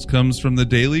 This comes from the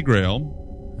Daily Grail.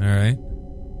 All right.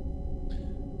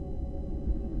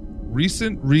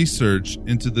 Recent research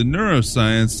into the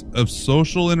neuroscience of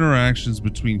social interactions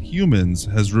between humans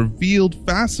has revealed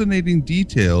fascinating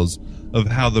details of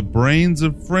how the brains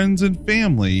of friends and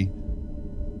family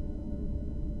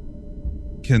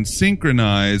can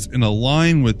synchronize and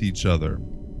align with each other.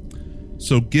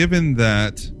 So given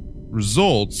that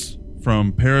results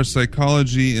from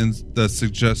parapsychology and that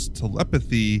suggest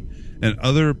telepathy and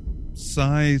other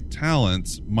psi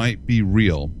talents might be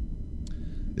real,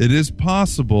 it is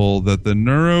possible that the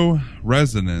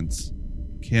neuroresonance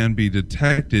can be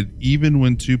detected even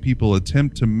when two people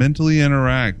attempt to mentally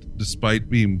interact despite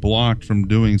being blocked from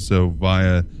doing so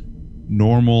via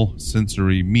normal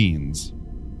sensory means.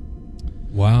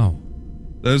 Wow.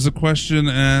 There's a question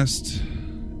asked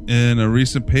in a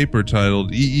recent paper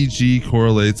titled EEG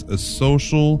Correlates a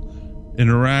Social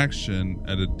Interaction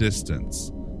at a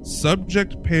Distance.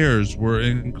 Subject pairs were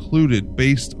included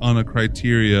based on a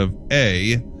criteria of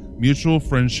A, mutual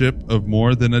friendship of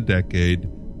more than a decade,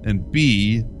 and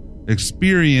B,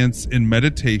 experience in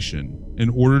meditation in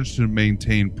order to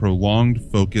maintain prolonged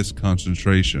focus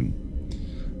concentration.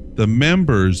 The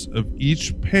members of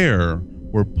each pair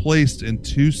were placed in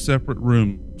two separate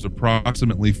rooms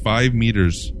approximately 5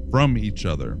 meters from each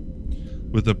other,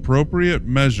 with appropriate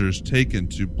measures taken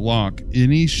to block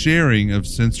any sharing of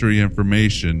sensory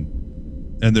information,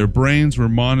 and their brains were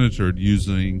monitored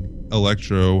using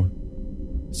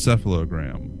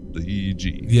electroencephalogram, the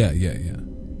EEG. Yeah.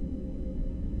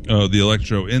 Oh, the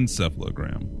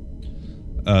electroencephalogram.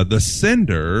 The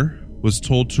sender was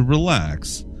told to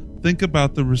relax, think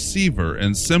about the receiver,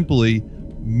 and simply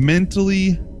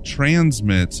mentally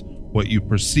transmit what you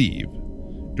perceive.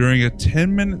 During a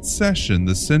 10-minute session,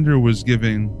 the sender was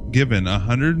given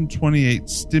 128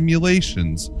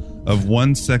 stimulations of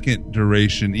 1 second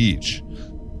duration each,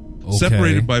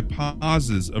 separated by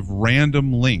pauses of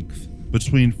random length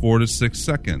between 4 to 6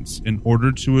 seconds in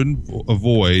order to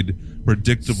avoid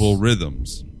predictable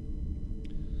rhythms.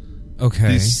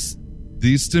 Okay.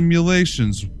 These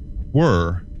stimulations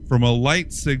were from a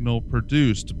light signal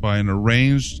produced by an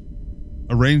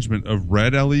arrangement of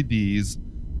red LEDs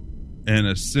and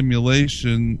a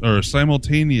simulation or a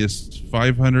simultaneous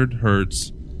 500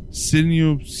 hertz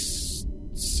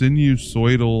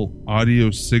sinusoidal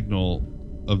audio signal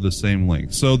of the same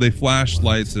length. So they flashed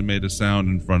lights and made a sound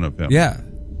in front of him. Yeah.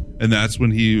 And that's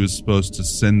when he was supposed to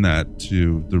send that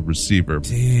to the receiver.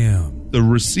 Damn. The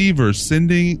receiver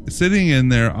sitting in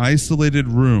their isolated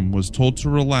room was told to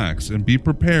relax and be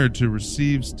prepared to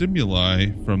receive stimuli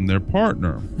from their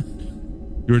partner.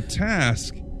 Your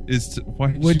task is to...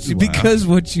 Because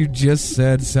what you just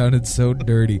said sounded so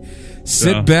dirty.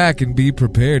 Sit back and be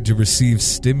prepared to receive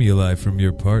stimuli from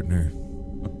your partner.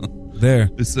 There.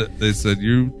 They said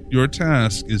your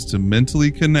task is to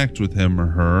mentally connect with him or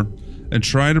her and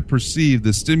try to perceive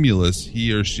the stimulus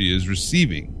he or she is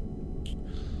receiving.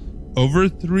 Over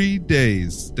 3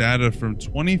 days, data from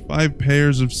 25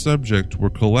 pairs of subjects were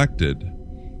collected.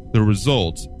 The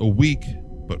result, a weak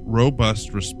but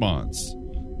robust response,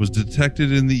 was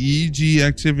detected in the EEG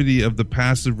activity of the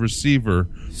passive receiver,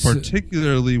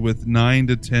 particularly with 9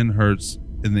 to 10 hertz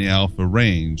in the alpha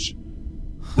range.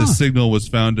 The signal was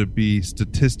found to be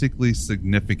statistically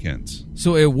significant.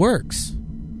 So it works.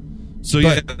 So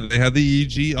they had the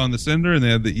EEG on the sender and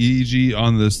they had the EEG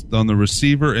on the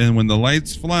receiver, and when the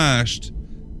lights flashed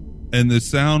and the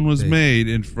sound was made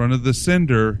in front of the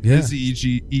sender, his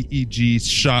EEG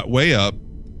shot way up,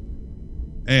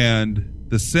 and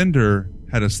the sender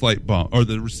had a slight bump, or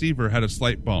the receiver had a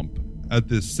slight bump at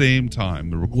the same time.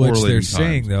 The Which they're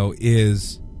saying, though,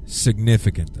 is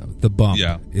significant, though. The bump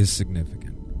is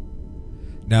significant.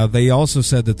 Now, they also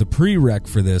said that the prereq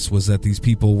for this was that these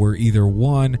people were either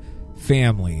one,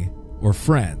 family, or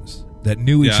friends that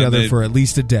knew each other for at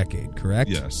least a decade, correct?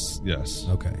 Yes.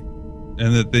 Okay.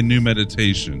 And that they knew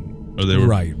meditation, or they were...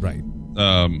 Right.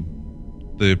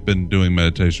 They've been doing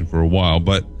meditation for a while,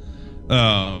 but...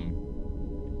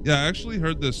 I actually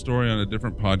heard this story on a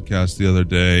different podcast the other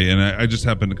day, and I just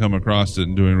happened to come across it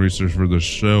in doing research for the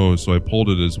show, so I pulled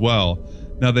it as well.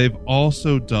 Now, they've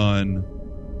also done...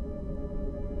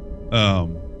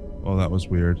 oh, that was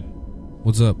weird.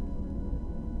 What's up?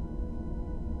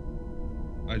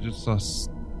 I just saw...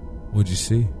 What'd you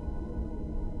see?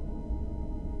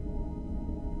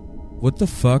 What the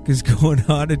fuck is going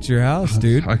on at your house,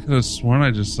 dude? I could have sworn I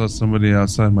just saw somebody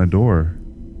outside my door.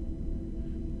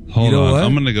 Hold on. What?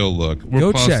 I'm going to go look.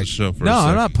 We'll pause the show for a second. No,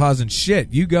 I'm not pausing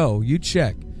shit. You go. You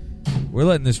check. We're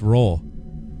letting this roll.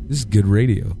 This is good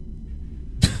radio.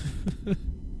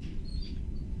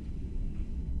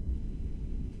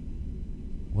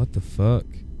 What the fuck?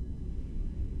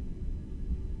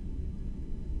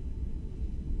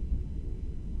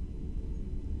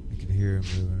 I can hear him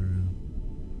moving around.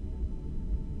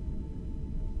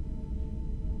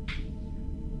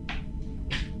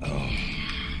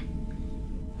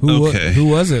 Who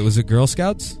was it? Was it Girl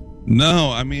Scouts?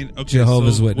 No, I mean, okay,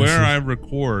 Jehovah's Witnesses. Where I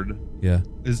record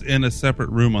is in a separate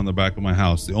room on the back of my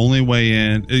house. The only way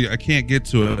in, I can't get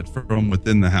to it from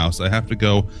within the house. I have to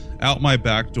go out my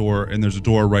back door, and there's a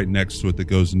door right next to it that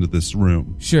goes into this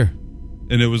room. Sure.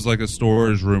 And it was like a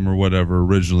storage room or whatever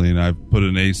originally, and I put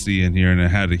an AC in here, and it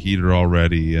had a heater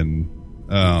already, and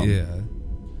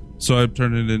so I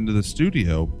turned it into the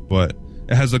studio, but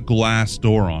it has a glass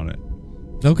door on it.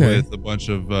 Okay. With a bunch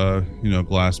of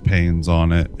glass panes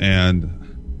on it, and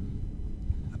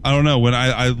I don't know, when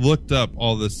I looked up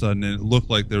all of a sudden, it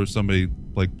looked like there was somebody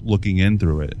like looking in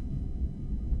through it,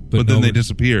 but then they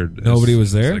disappeared. Nobody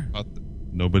was there. Like,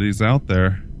 nobody's out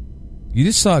there. You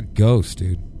just saw a ghost,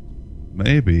 dude.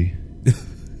 Maybe.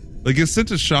 Like, it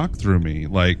sent a shock through me.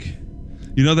 Like,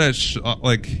 you know that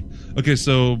okay,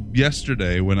 so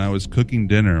yesterday when I was cooking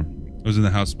dinner, I was in the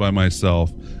house by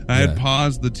myself. I had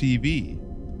paused the TV.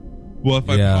 Well, if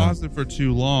I pause it for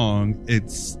too long,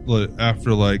 it's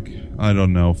after I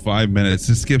don't know, 5 minutes,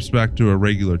 it skips back to a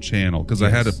regular channel because I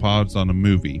had it paused on a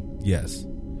movie. Yes.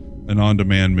 An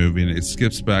on-demand movie, and it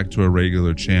skips back to a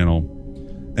regular channel.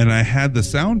 And I had the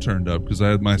sound turned up because I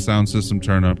had my sound system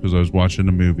turned up because I was watching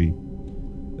a movie.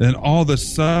 And all of a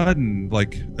sudden,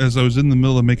 like, as I was in the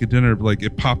middle of making dinner, like,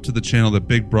 it popped to the channel that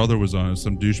Big Brother was on, and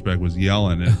some douchebag was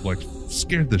yelling, and it, like,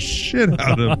 scared the shit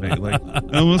out of me. Like, I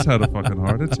almost had a fucking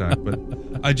heart attack, but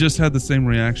I just had the same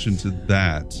reaction to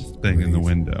that thing in the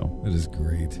window. That is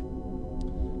great.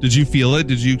 Did you feel it?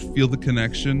 Did you feel the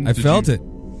connection? I felt it.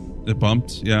 It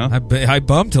bumped, yeah? I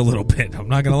bumped a little bit. I'm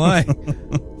not going to lie.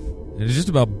 It just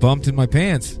about bumped in my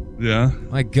pants. Yeah?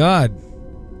 My God.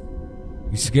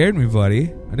 You scared me,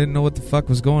 buddy. I didn't know what the fuck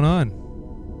was going on.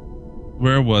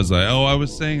 Where was I? Oh, I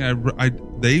was saying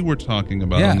they were talking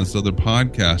about on this other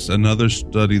podcast another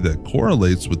study that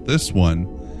correlates with this one,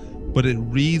 but it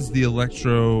reads the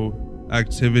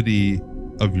electroactivity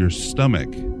of your stomach.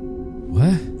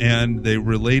 What? And they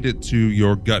relate it to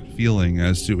your gut feeling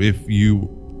as to if you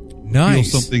feel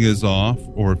something is off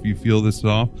or if you feel this is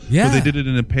off. Yeah. But they did it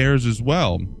in pairs as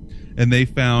well. And they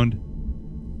found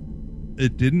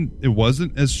it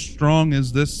wasn't as strong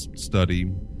as this study,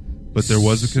 but there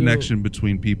was a connection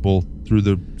between people through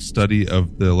the study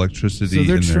of the electricity in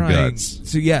their guts.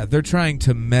 So they're trying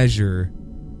to measure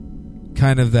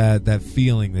kind of that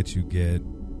feeling that you get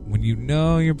when you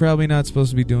know you're probably not supposed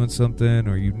to be doing something,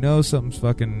 or you know something's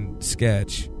fucking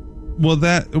sketch.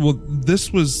 The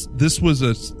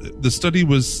study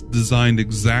was designed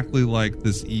exactly like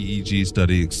this EEG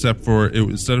study, except for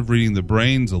instead of reading the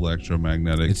brain's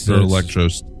electromagnetic or electro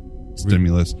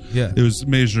stimulus, it was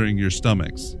measuring your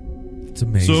stomachs. It's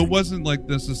amazing. So it wasn't like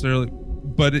necessarily,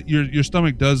 but your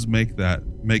stomach does make a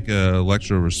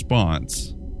electro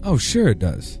response. Oh, sure it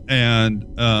does. And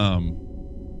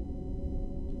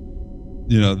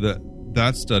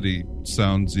that study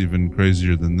sounds even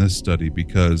crazier than this study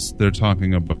because they're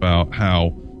talking about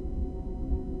how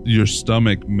your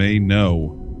stomach may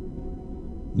know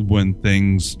when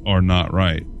things are not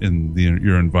right in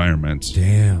your environment.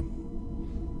 Damn.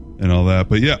 And all that.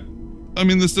 But yeah, I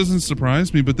mean, this doesn't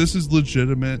surprise me, but this is a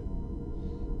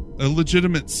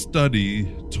legitimate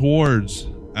study towards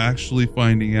actually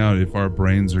finding out if our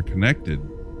brains are connected.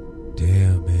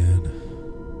 Damn, man.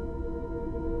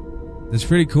 That's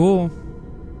pretty cool.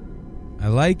 I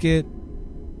like it.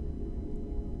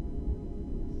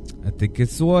 I think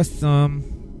it's awesome.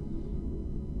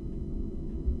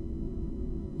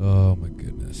 Oh my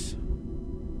goodness.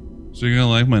 So you're gonna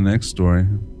like my next story?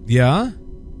 Yeah?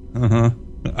 Uh-huh.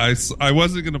 I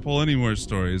wasn't gonna pull any more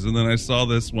stories, and then I saw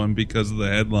this one because of the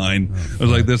headline. I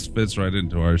was like, this fits right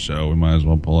into our show. We might as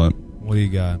well pull it. What do you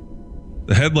got?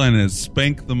 The headline is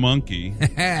Spank the Monkey.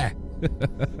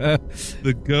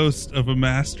 The ghost of a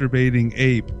masturbating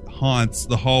ape haunts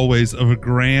the hallways of a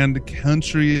grand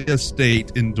country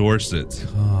estate in Dorset.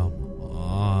 Come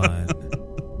on.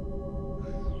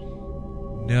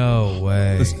 No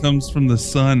way. This comes from The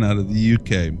Sun out of the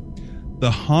UK.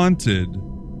 The haunted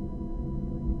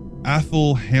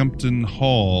Athelhampton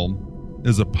Hall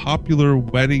is a popular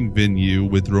wedding venue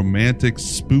with romantic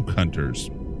spook hunters.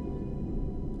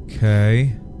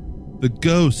 Okay. The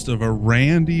ghost of a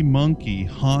randy monkey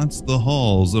haunts the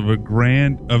halls of the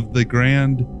grand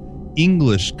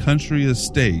English country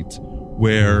estate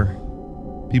where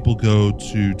people go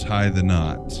to tie the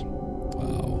knot.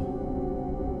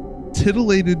 Wow.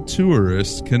 Titillated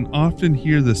tourists can often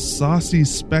hear the saucy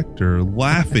specter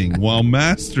laughing while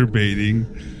masturbating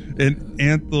in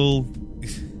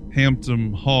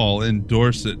Athelhampton Hall in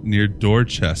Dorset near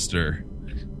Dorchester.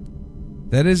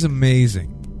 That is amazing.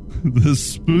 The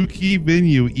spooky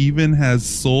venue even has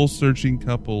soul-searching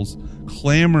couples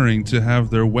clamoring to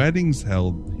have their weddings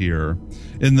held here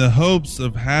in the hopes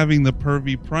of having the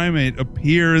pervy primate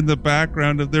appear in the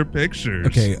background of their pictures.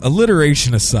 Okay,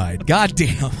 alliteration aside.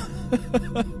 Goddamn.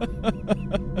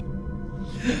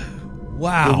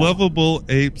 Wow. The lovable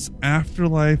ape's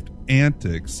afterlife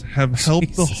antics have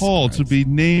helped the hall to be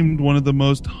named one of the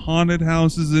most haunted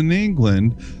houses in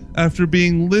England after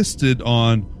being listed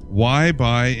on Why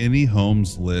Buy Any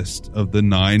Homes list of the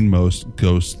 9 most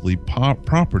ghostly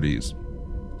properties.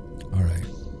 All right.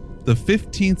 The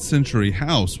 15th century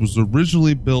house was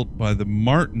originally built by the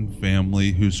Martin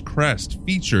family, whose crest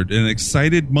featured an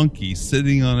excited monkey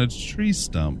sitting on its tree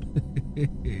stump.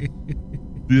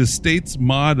 The estate's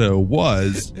motto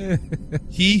was,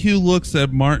 "He who looks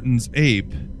at Martin's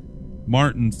ape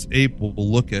will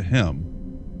look at him."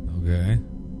 Okay.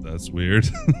 That's weird.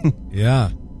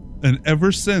 Yeah. And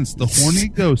ever since, the horny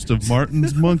ghost of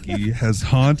Martin's monkey has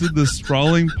haunted the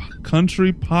sprawling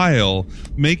country pile,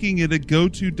 making it a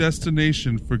go-to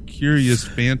destination for curious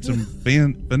phantom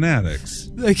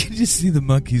fanatics. I can just see the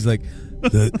monkeys like,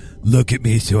 look at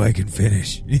me so I can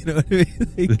finish. You know what I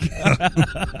mean?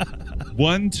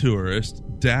 One tourist,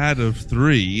 dad of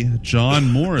 3,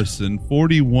 John Morrison,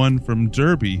 41, from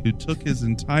Derby, who took his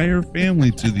entire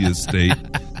family to the estate,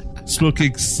 spoke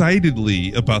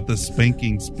excitedly about the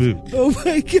spanking spook. Oh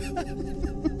my God.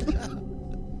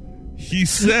 He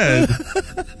said,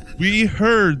 "We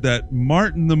heard that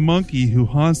Martin the monkey who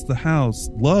haunts the house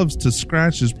loves to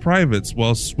scratch his privates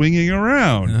while swinging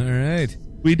around. All right.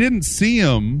 We didn't see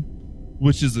him,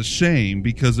 which is a shame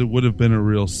because it would have been a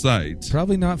real sight."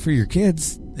 Probably not for your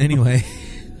kids. Anyway.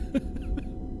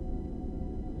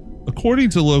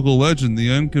 According to local legend,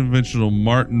 the unconventional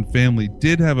Martin family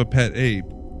did have a pet ape,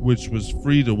 which was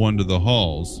free to wander the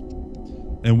halls.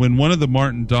 And when one of the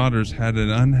Martin daughters had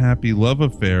an unhappy love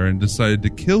affair and decided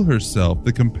to kill herself,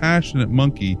 the compassionate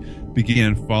monkey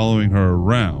began following her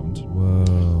around.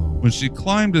 Whoa. When she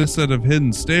climbed a set of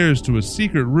hidden stairs to a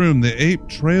secret room, the ape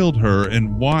trailed her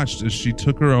and watched as she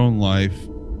took her own life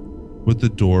with the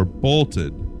door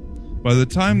bolted. By the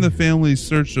time the family's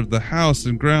search of the house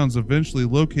and grounds eventually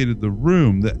located the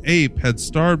room, the ape had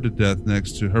starved to death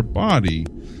next to her body.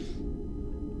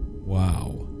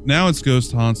 Wow. Now its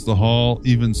ghost haunts the hall,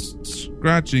 even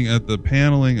scratching at the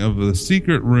paneling of the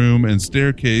secret room and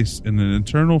staircase in an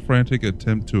eternal frantic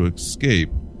attempt to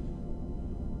escape.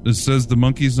 It says the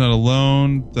monkey's not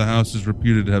alone. The house is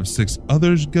reputed to have 6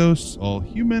 other ghosts, all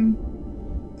human.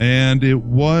 And it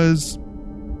was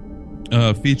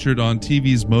featured on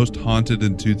TV's Most Haunted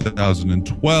in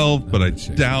 2012, but I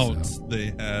doubt they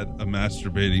had a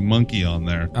masturbating monkey on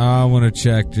there. I want to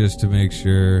check just to make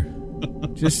sure.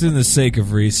 Just in the sake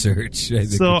of research.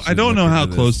 I don't know how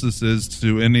close this is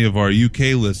to any of our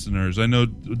UK listeners. I know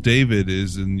David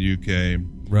is in the UK.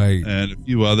 Right. And a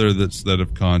few other that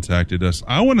have contacted us.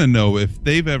 I want to know if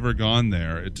they've ever gone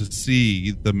there to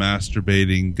see the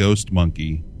masturbating ghost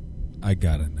monkey. I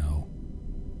gotta know.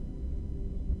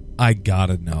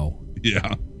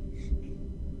 Yeah.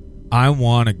 I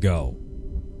want to go.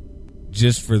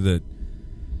 Just for the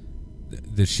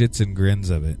shits and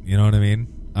grins of it. You know what I mean?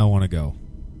 I want to go.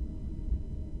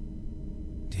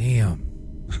 Damn.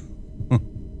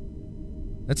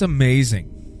 That's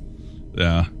amazing.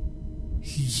 Yeah.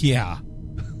 Yeah.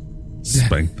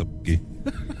 Spank the boogie.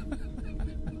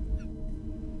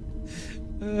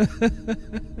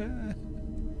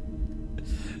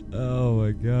 Oh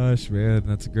my gosh, man,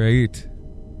 that's great.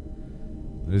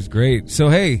 That is great. So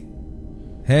hey,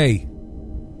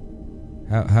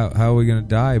 how are we gonna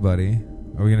die, buddy?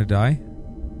 Are we gonna die?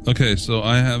 Okay, so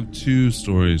I have two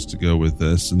stories to go with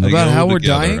this, and they About go how we're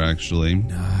together, dying? actually.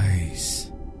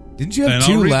 Nice. Didn't you have And I'll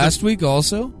two read last week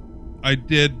also? I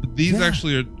did, but these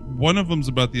actually are. One of them's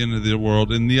about the end of the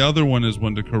world, and the other one is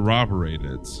one to corroborate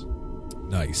it.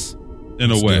 Nice.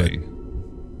 In a way.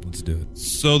 Let's do it.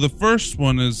 So the first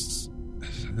one is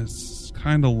it's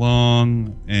kind of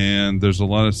long, and there's a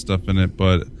lot of stuff in it,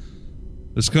 but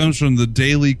this comes from the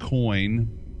Daily Coin,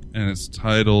 and it's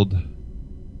titled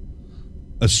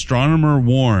 "Astronomer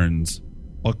Warns: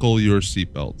 Buckle Your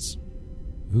Seatbelts."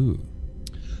 Ooh.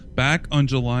 Back on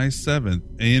July 7th,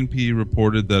 ANP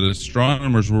reported that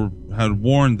astronomers had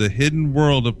warned the hidden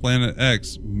world of Planet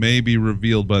X may be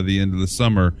revealed by the end of the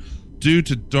summer due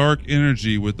to dark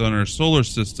energy within our solar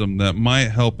system that might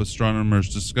help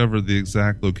astronomers discover the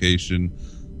exact location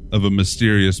of a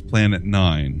mysterious Planet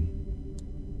 9.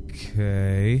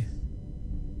 Okay.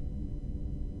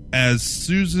 As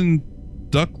Susan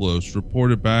Duclos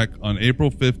reported back on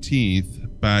April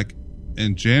 15th, back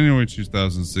in January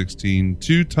 2016,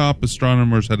 two top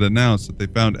astronomers had announced that they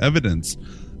found evidence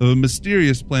of a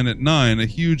mysterious Planet 9, a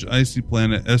huge icy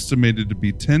planet estimated to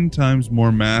be 10 times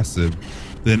more massive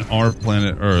than our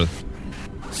planet Earth.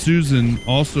 Susan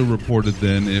also reported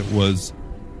then it was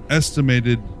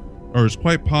estimated, or it's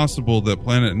quite possible, that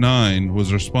Planet 9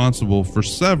 was responsible for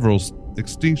several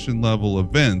extinction-level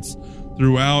events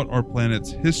throughout our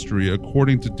planet's history,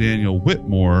 according to Daniel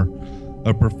Whitmore,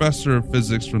 a professor of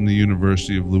physics from the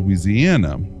University of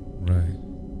Louisiana. Right.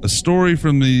 A story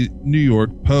from the New York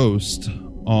Post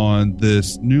on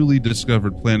this newly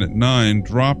discovered Planet 9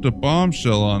 dropped a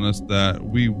bombshell on us that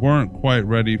we weren't quite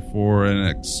ready for an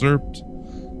excerpt,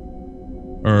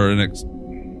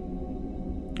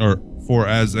 for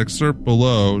as excerpt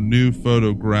below, new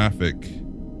photographic.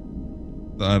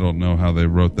 I don't know how they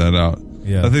wrote that out.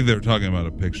 Yeah. I think they were talking about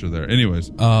a picture there. Anyways,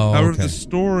 Oh, however, okay. the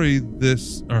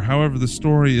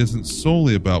story isn't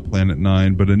solely about Planet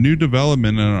 9, but a new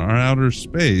development in our outer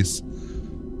space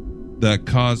that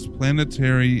caused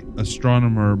planetary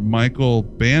astronomer Michael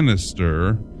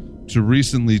Bannister to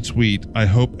recently tweet, "I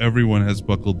hope everyone has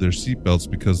buckled their seatbelts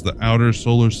because the outer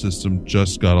solar system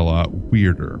just got a lot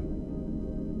weirder."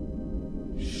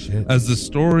 Shit. As the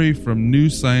story from New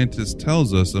Scientist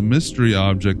tells us, a mystery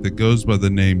object that goes by the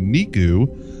name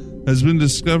Niku has been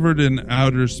discovered in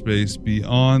outer space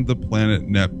beyond the planet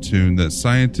Neptune that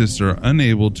scientists are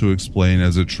unable to explain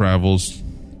as it travels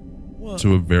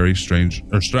to a very strange,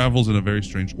 or travels in a very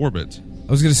strange orbit.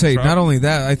 I was going to say, not only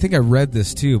that, I think I read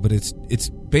this too, but it's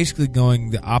basically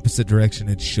going the opposite direction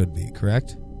it should be,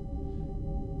 correct?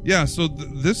 Yeah, so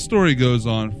this story goes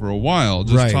on for a while,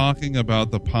 just Right. talking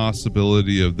about the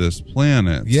possibility of this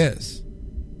planet. Yes.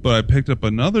 But I picked up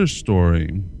another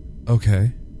story.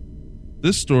 Okay.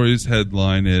 This story's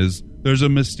headline is, "There's a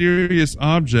mysterious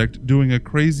object doing a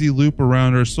crazy loop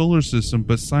around our solar system,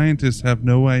 but scientists have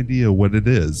no idea what it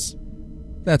is."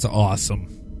 That's awesome.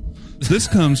 This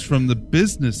comes from the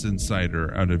Business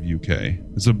Insider out of UK.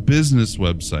 It's a business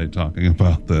website talking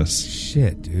about this.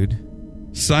 Shit, dude.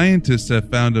 Scientists have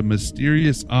found a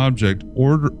mysterious object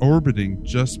orbiting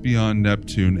just beyond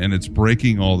Neptune, and it's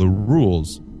breaking all the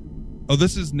rules. Oh,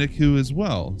 this is Niku as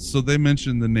well. So they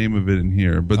mentioned the name of it in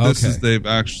here, but this is, they've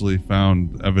actually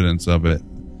found evidence of it.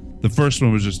 The first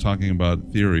one was just talking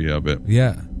about theory of it.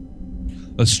 Yeah.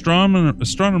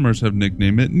 Astronomers have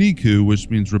nicknamed it Niku, which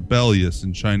means rebellious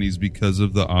in Chinese because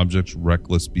of the object's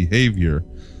reckless behavior.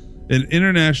 An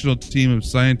international team of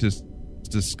scientists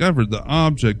discovered the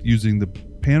object using the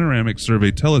Panoramic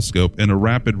Survey Telescope and a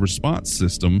rapid response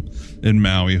system in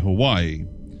Maui, Hawaii.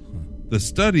 The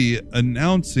study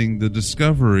announcing the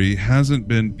discovery hasn't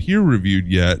been peer-reviewed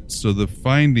yet, so the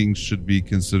findings should be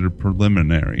considered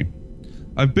preliminary.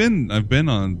 I've been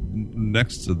on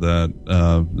next to that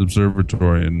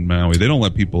observatory in Maui. They don't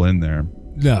let people in there.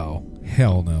 No.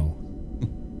 Hell no.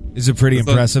 Is it pretty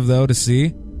impressive, though, to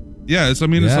see? Yeah, it's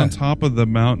on top of the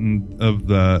mountain of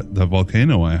the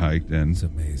volcano I hiked in. It's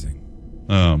amazing.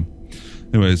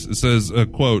 Anyways, it says,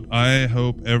 quote, "I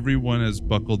hope everyone has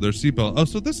buckled their seatbelt." Oh,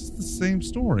 so this is the same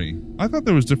story. I thought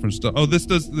there was different stuff. Oh, this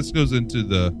goes into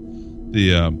the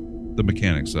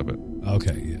mechanics of it.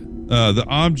 Okay, yeah. The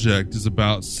object is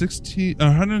about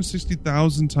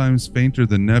 160,000 times fainter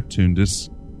than Neptune,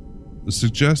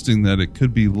 suggesting that it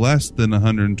could be less than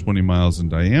 120 miles in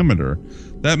diameter.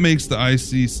 That makes the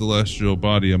icy celestial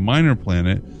body a minor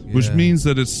planet, which means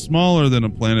that it's smaller than a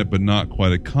planet but not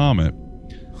quite a comet.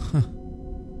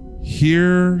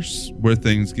 Here's where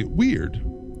things get weird.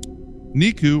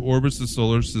 Niku orbits the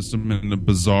solar system in a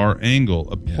bizarre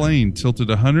angle, a plane tilted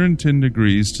 110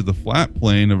 degrees to the flat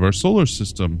plane of our solar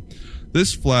system.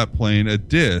 This flat plane, a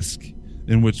disk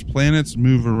in which planets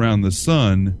move around the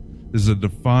sun, is a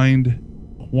defined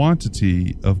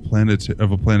quantity of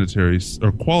a planetary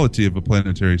or quality of a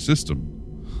planetary system.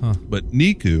 But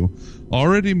Niku,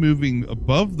 already moving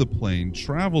above the plane,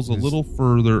 travels a little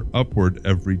further upward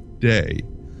every day.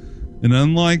 And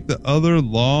unlike the other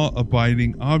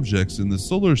law-abiding objects in the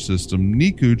solar system,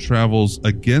 Niku travels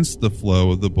against the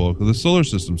flow of the bulk of the solar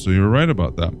system. So you were right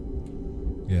about that.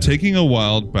 Yeah. Taking a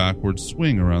wild backward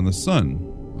swing around the sun.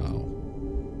 Wow.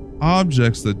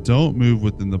 Objects that don't move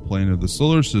within the plane of the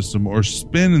solar system or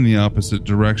spin in the opposite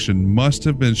direction must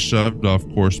have been shoved off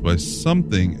course by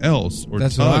something else or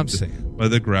tugged by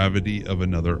the gravity of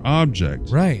another object.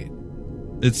 Right.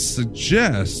 It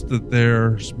suggests that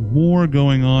there's more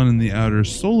going on in the outer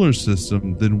solar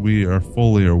system than we are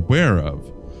fully aware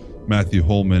of. Matthew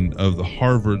Holman of the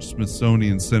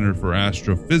Harvard-Smithsonian Center for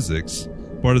Astrophysics,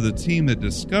 part of the team that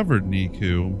discovered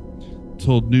Niku,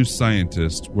 told New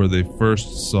Scientist where they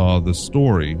first saw the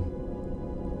story.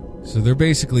 So they're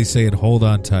basically saying, hold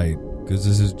on tight, because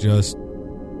this is just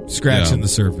scratching the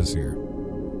surface here.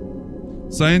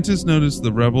 Scientists noticed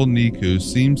the rebel Niku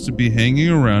seems to be hanging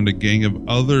around a gang of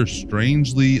other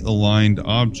strangely aligned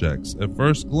objects. At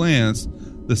first glance,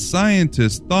 the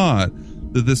scientists thought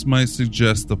that this might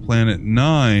suggest the planet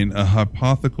 9, a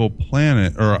hypothetical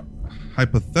planet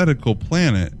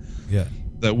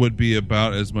that would be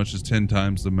about as much as 10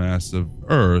 times the mass of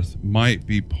Earth, might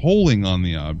be pulling on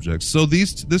the objects. So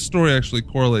this story actually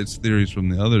correlates theories from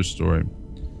the other story.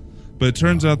 But it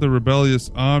turns out the rebellious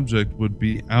object would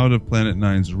be out of Planet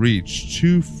 9's reach,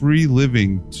 too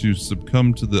free-living to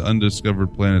succumb to the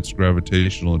undiscovered planet's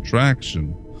gravitational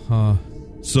attraction.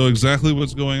 So exactly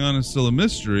what's going on is still a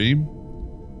mystery.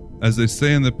 As they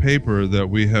say in the paper that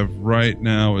we have right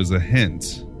now is a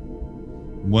hint.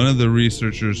 One of the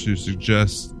researchers who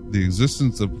suggests the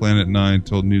existence of Planet 9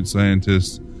 told New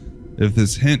Scientist, if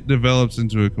this hint develops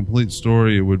into a complete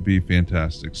story, it would be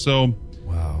fantastic. So,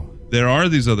 there are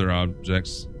these other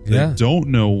objects. They don't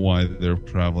know why they're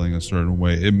traveling a certain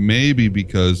way. It may be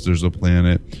because there's a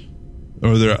planet,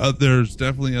 or there's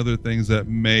definitely other things that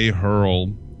may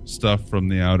hurl stuff from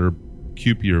the outer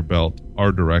Kuiper belt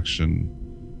our direction.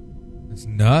 It's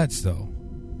nuts, though.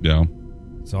 Yeah.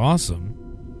 It's awesome.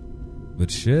 But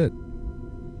shit.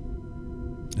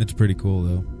 It's pretty cool,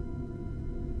 though.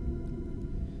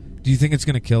 Do you think it's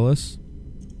going to kill us?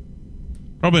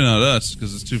 Probably not us,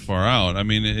 because it's too far out. I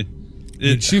mean,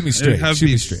 shoot me straight. Shoot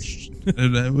me straight.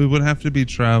 We would have to be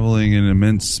traveling in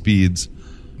immense speeds.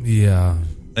 Yeah.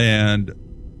 And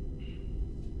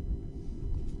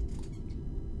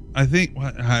I think,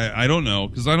 I don't know,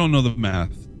 because I don't know the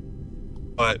math.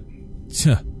 But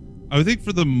I would think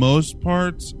for the most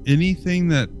part, anything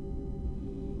that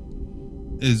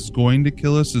is going to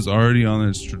kill us is already on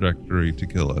its trajectory to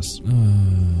kill us.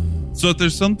 So if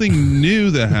there's something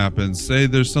new that happens, say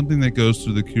there's something that goes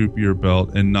through the Kuiper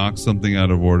belt and knocks something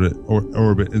out of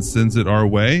orbit and sends it our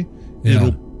way,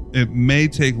 it may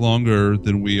take longer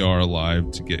than we are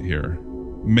alive to get here.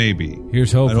 Maybe.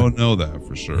 Here's hoping. I don't know that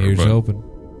for sure. Here's hoping.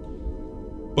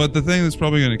 But the thing that's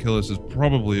probably going to kill us is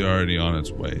probably already on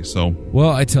its way. So, well,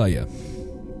 I tell you,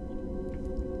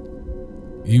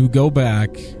 you go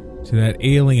back to that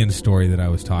alien story that I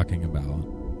was talking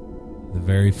about, the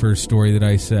very first story that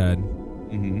I said,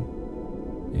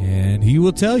 and he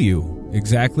will tell you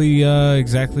exactly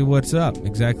what's up,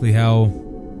 exactly how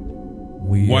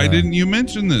we. Why didn't you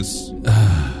mention this?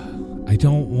 I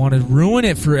don't want to ruin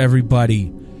it for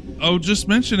everybody. Oh, just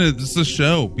mention it. This is a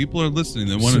show. People are listening.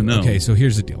 They want to know. Okay, so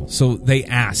here's the deal. So they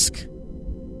ask,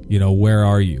 where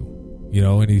are you?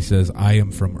 And he says, I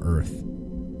am from Earth.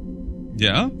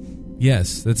 Yeah?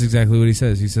 Yes, that's exactly what he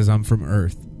says. He says, I'm from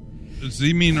Earth. Does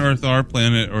he mean Earth, our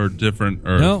planet, or different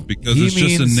Earth? No, because it's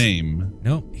just a name.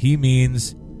 No, he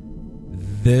means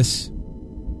this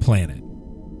planet.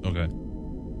 Okay.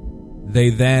 They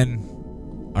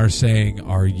then are saying,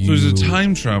 are you... So he's a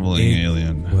time-traveling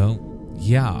alien. Well,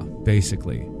 yeah,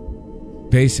 basically.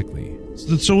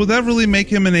 So would that really make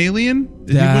him an alien?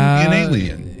 He wouldn't be an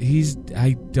alien.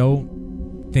 I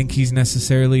don't think he's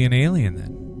necessarily an alien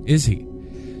then. Is he?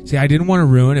 See, I didn't want to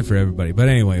ruin it for everybody. But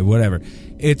anyway, whatever.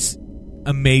 It's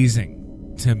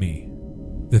amazing to me,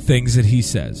 the things that he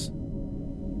says.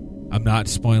 I'm not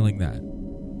spoiling that.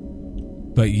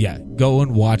 But yeah, go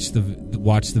and watch the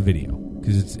video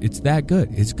because it's that good.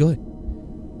 It's good.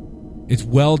 It's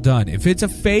well done. If it's a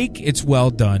fake, it's well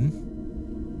done.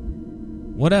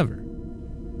 Whatever.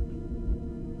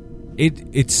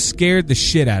 It scared the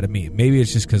shit out of me. Maybe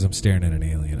it's just because I'm staring at an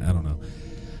alien. I don't know.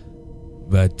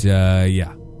 But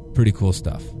yeah, pretty cool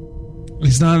stuff.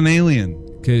 He's not an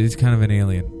alien. He's kind of an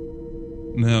alien.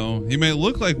 No, he may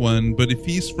look like one, but if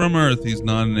he's from Earth, he's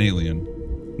not an alien.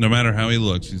 No matter how he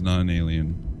looks, he's not an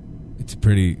alien. It's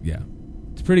pretty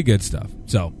good stuff.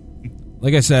 So,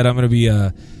 like I said, I'm going to be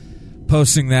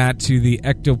posting that to the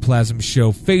Ectoplasm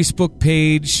Show Facebook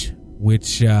page,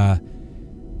 which,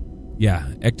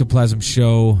 Ectoplasm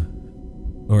Show,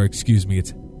 or excuse me,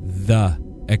 it's The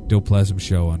Ectoplasm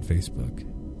Show on Facebook,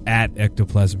 at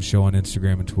Ectoplasm Show on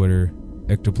Instagram and Twitter,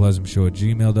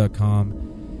 ectoplasmshow@gmail.com.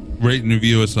 Rate and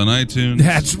review us on iTunes.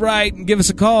 That's right. And give us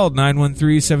a call,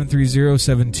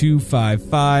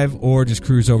 913-730-7255, or just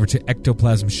cruise over to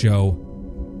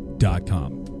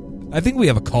ectoplasmshow.com. I think we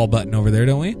have a call button over there,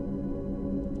 don't we?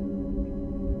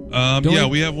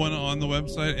 We have one on the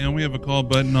website, and we have a call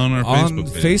button on our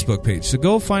Facebook page. So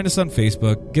go find us on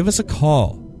Facebook. Give us a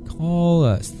call. Call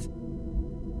us.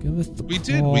 Give us the call. We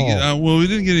did. We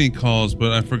didn't get any calls,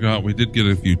 but I forgot. We did get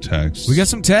a few texts. We got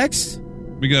some texts?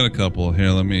 We got a couple. Here,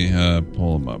 let me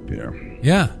pull them up here.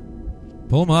 Yeah.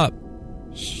 Pull them up.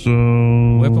 So...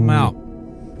 Whip them out.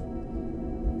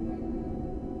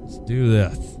 Let's do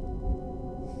this.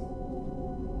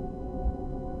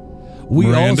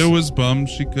 Miranda was bummed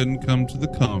she couldn't come to the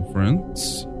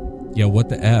conference. Yeah, what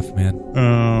the F, man?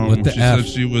 What the she F? Said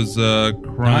she was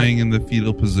crying in the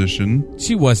fetal position.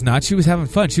 She was not. She was having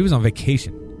fun. She was on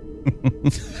vacation.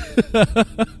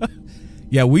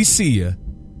 Yeah, we see you.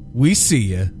 We see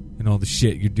you and all the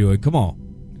shit you're doing. Come on.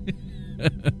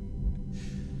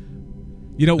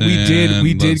 You know, we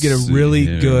did get a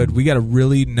really good, we got a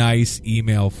really nice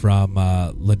email from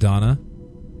LaDonna.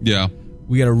 Yeah.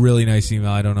 We got a really nice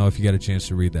email. I don't know if you got a chance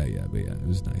to read that yet, but yeah, it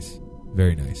was nice.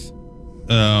 Very nice.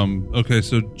 Okay,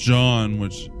 so John,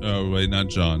 not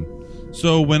John.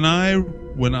 So when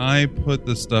I put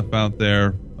the stuff out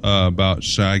there about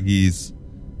Shaggy's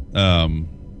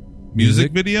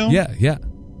music video, yeah,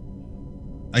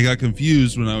 I got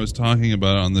confused when I was talking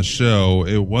about it on the show.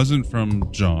 It wasn't from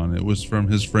John; it was from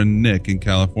his friend Nick in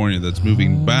California that's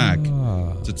moving back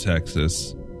to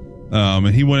Texas. And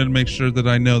he wanted to make sure that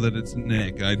I know that it's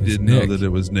Nick. I didn't know that it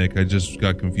was Nick. I just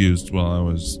got confused while I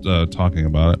was talking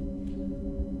about it.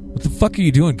 What the fuck are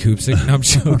you doing, Koopsick? No, I'm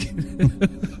joking.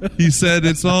 He said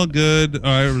it's all good.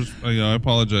 I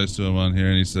apologized to him on here,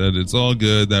 and he said it's all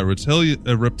good. That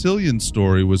reptilian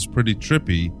story was pretty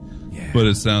trippy, but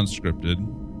it sounds scripted.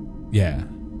 Yeah.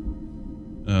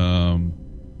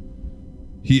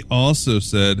 He also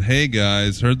said, "Hey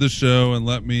guys, heard the show, and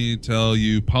let me tell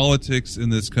you, politics in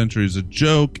this country is a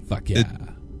joke. Fuck yeah.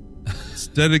 It's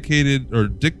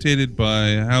dictated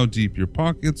by how deep your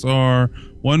pockets are.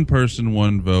 One person,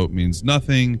 one vote means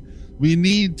nothing. We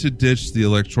need to ditch the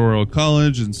Electoral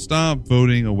College and stop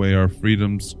voting away our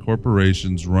freedoms.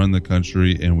 Corporations run the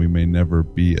country, and we may never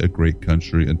be a great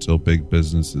country until big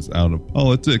business is out of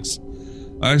politics."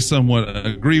 I somewhat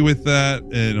agree with that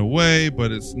in a way,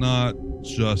 but it's not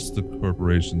just the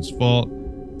corporation's fault.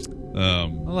 I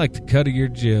like the cut of your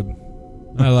jib.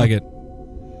 I like it.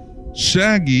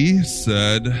 Shaggy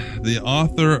said the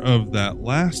author of that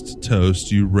last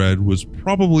toast you read was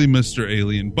probably Mr.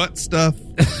 Alien Butt Stuff.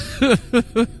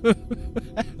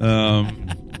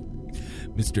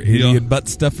 Mr. Alien Butt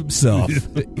Stuff himself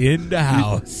in the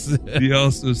house. He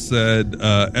also said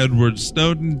Edward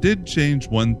Snowden did change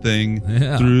one thing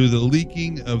through the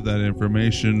leaking of that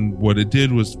information. What it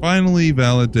did was finally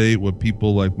validate what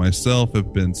people like myself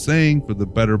have been saying for the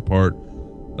better part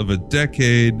of a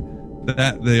decade,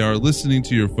 that they are listening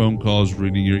to your phone calls,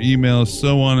 reading your emails,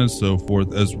 so on and so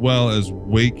forth, as well as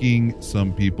waking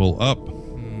some people up.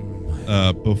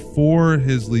 Before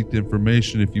his leaked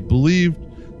information, if you believed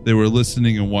they were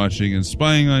listening and watching and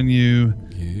spying on you,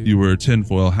 you were a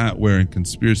tinfoil hat wearing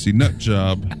conspiracy nut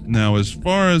job. Now, as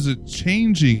far as it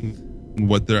changing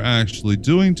what they're actually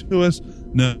doing to us,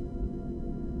 no.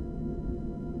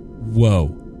 Whoa.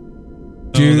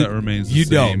 Dude, that remains the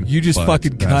same. You just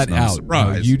fucking cut out.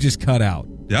 No, you just cut out.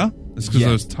 Yeah? That's because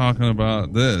I was talking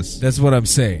about this. That's what I'm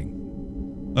saying.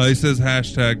 He says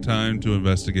hashtag time to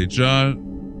investigate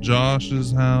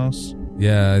Josh's house.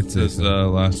 Yeah, it says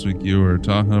last week you were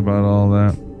talking about all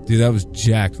that. Dude, that was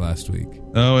Jack last week.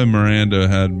 Oh, and Miranda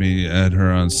had me add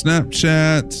her on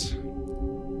Snapchat.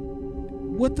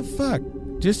 What the fuck?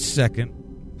 Just a second.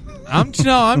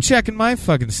 I'm checking my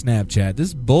fucking Snapchat. This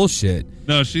is bullshit.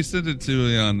 No, she sent it to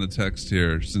me on the text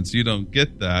here. Since you don't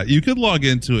get that, you could log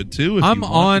into it too. If I'm you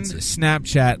on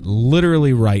Snapchat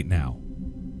literally right now.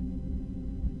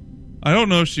 I don't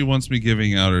know if she wants me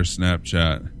giving out her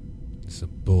Snapchat. Some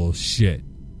bullshit.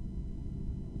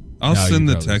 I'll send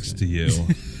the text to you.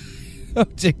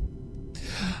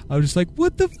 I'm just like,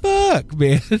 what the fuck,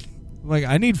 man? I'm like,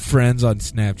 I need friends on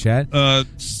Snapchat.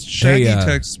 Shaggy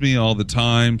texts me all the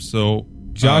time, so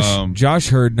Josh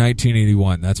heard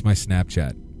 1981. That's my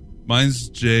Snapchat. Mine's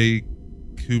J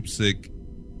Koopsick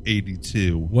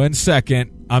 82. 1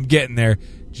 second, I'm getting there.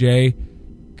 J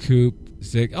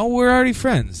Koopsick. Oh, we're already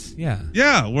friends. Yeah.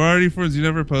 Yeah, we're already friends. You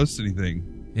never post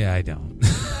anything. Yeah, I don't.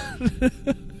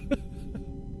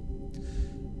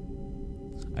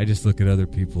 I just look at other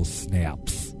people's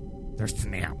snaps. They're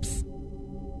snaps.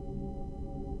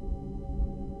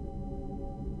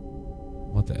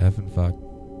 What the effing fuck?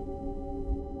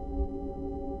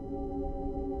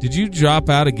 Did you drop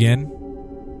out again?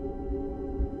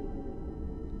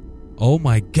 Oh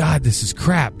my god, this is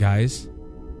crap, guys.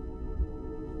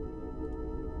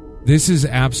 This is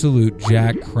absolute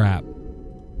jack crap.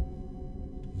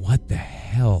 What the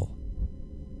hell?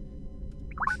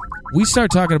 We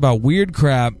start talking about weird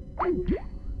crap.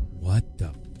 What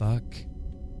the fuck?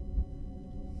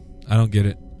 I don't get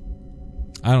it.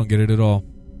 I don't get it at all.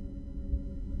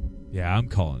 Yeah, I'm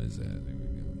calling his ass. There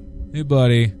we go. Hey,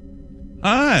 buddy.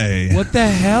 Hi. What the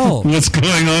hell? What's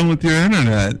going on with your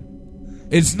internet?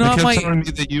 It's not it kept telling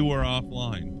me that you were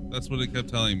offline. That's what it kept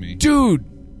telling me. Dude,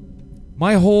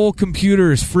 my whole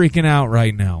computer is freaking out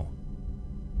right now.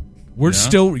 We're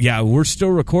still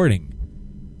recording.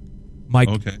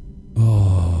 Okay.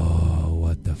 Oh,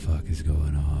 what the fuck is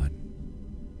going on?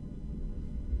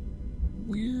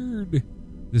 Weird.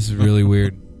 This is really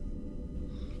weird.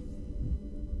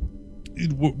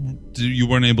 You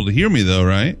weren't able to hear me, though,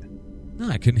 right? No,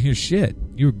 I couldn't hear shit.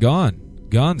 You were gone.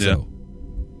 Gonzo.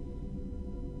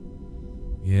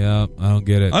 Yeah, I don't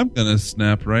get it. I'm going to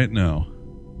snap right now.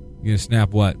 You going to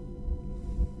snap what?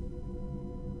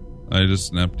 I just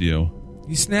snapped you.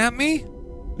 You snapped me?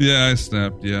 Yeah, I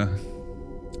snapped, yeah.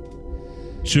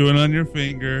 Chewing on your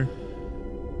finger.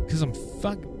 Because I'm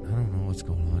fucking... I don't know what's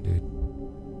going on, dude.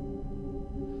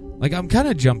 Like, I'm kind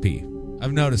of jumpy.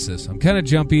 I've noticed this. I'm kind of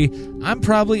jumpy. I've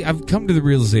come to the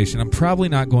realization I'm probably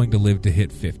not going to live to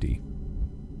hit 50.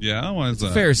 Yeah, why is that?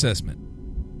 It's a fair assessment.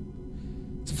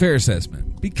 It's a fair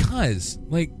assessment. Because,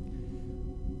 like,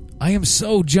 I am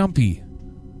so jumpy.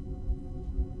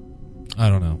 I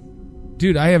don't know.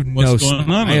 Dude, I have no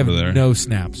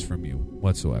snaps from you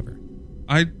whatsoever.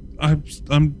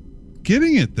 I'm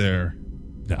getting it there.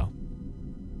 No.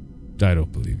 I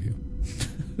don't believe you.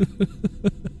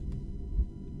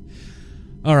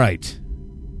 All right.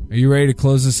 Are you ready to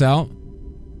close this out?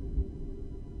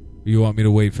 Or you want me to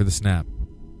wait for the snap?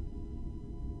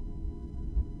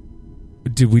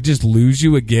 Did we just lose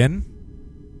you again?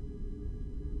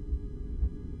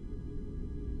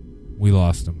 We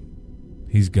lost him.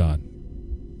 He's gone.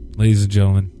 Ladies and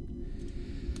gentlemen,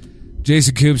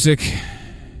 Jason Koopsick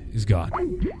is gone.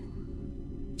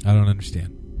 I don't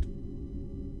understand.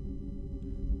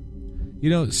 You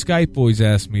know, Skype always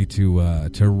asked me to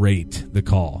rate the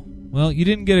call. Well, you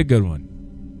didn't get a good one.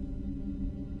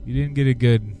 You didn't get a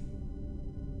good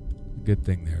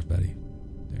thing there, buddy.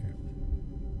 There.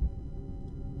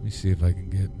 Let me see if I can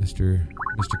get Mr.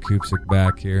 Koopsick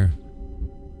back here.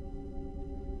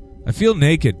 I feel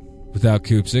naked without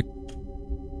Koopsick.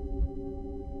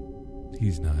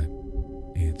 He's not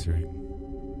answering.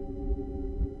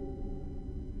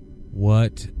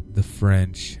 What the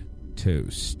French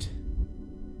toast?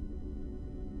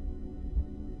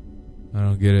 I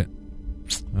don't get it.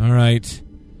 All right.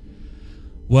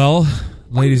 Well,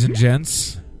 ladies and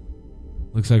gents,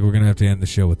 looks like we're going to have to end the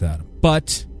show without him.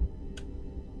 But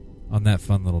on that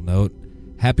fun little note,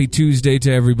 happy Tuesday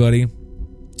to everybody.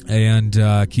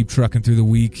 And keep trucking through the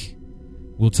week.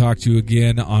 We'll talk to you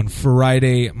again on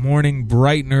Friday morning,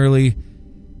 bright and early.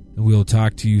 And we'll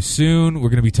talk to you soon. We're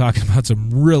going to be talking about some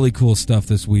really cool stuff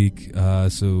this week.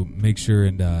 So make sure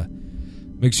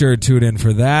to tune in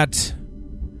for that.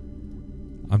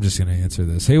 I'm just going to answer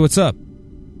this. Hey, what's up?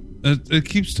 It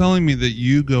keeps telling me that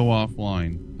you go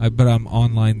offline. But I'm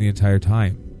online the entire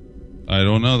time. I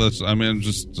don't know. That's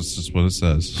just what it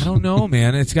says. I don't know,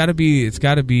 man. It's got to be. I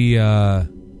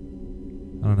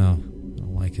don't know.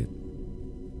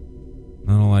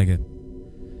 I don't like it.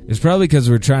 It's probably because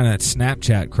we're trying that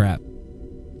Snapchat crap.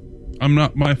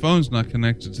 My phone's not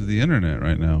connected to the internet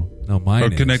right now. No, mine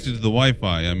is. Or connected to the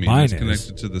Wi-Fi. I mean, mine it's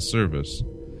connected to the service.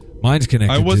 Mine's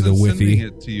connected I to wasn't the sending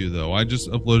Wi-Fi. it to you though. I just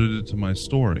uploaded it to my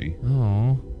story.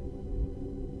 Oh.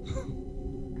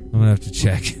 I'm going to have to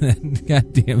check.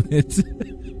 God damn it.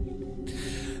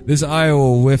 This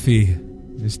Iowa Wi-Fi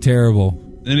is terrible.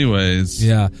 Anyways.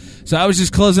 Yeah. So I was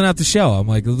just closing out the show. I'm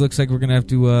like, it looks like we're going to have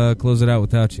to close it out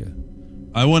without you.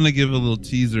 I want to give a little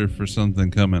teaser for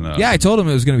something coming up. Yeah, I told him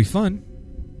it was going to be fun.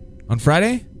 On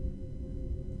Friday?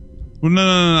 Well,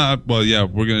 no. Well, yeah,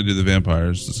 we're going to do the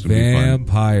vampires. It's going to be fun.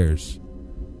 Vampires.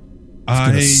 It's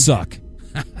going to suck.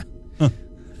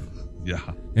 Yeah.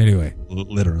 Anyway.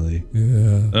 Literally.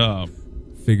 Yeah.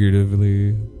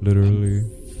 Figuratively. Literally.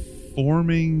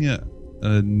 Forming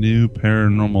a new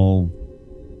paranormal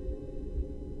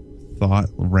thought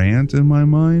rant in my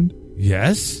mind.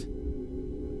 Yes?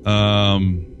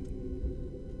 I'm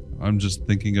just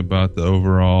thinking about the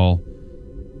overall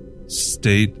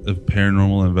state of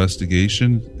paranormal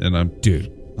investigation, and I'm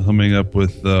humming up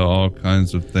with all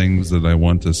kinds of things that I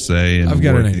want to say, and I've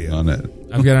got working on it.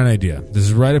 I've got an idea. This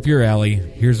is right up your alley.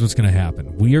 Here's what's going to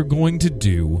happen. We are going to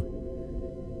do...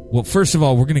 Well, first of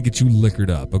all, we're going to get you liquored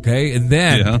up, okay? And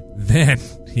then,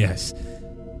 yes.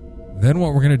 Then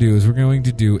what we're going to do is we're going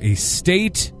to do a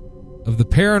State of the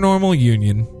Paranormal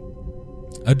Union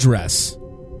address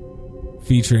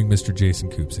featuring Mr. Jason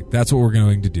Kupsik. That's what we're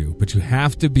going to do. But you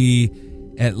have to be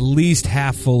at least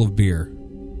half full of beer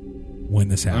when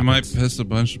this happens. I might piss a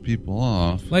bunch of people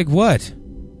off. Like what?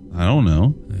 I don't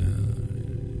know.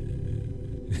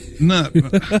 No,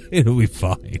 it'll be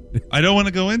fine. I don't want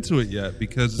to go into it yet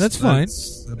because that's fine.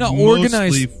 No,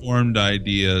 mostly formed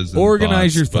ideas. And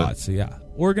organize your thoughts. Yeah,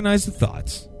 organize the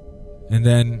thoughts, and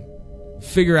then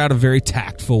figure out a very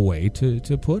tactful way to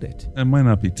put it. It might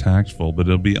not be tactful, but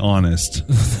it'll be honest.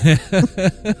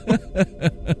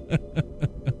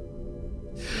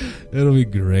 It'll be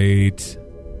great.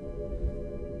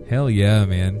 Hell yeah,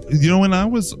 man! You know, when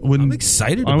I'm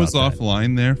excited. I was that.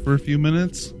 offline there for a few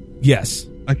minutes. Yes.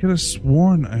 I could have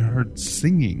sworn I heard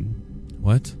singing.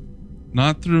 What?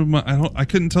 Not through my... I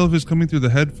couldn't tell if it was coming through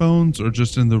the headphones or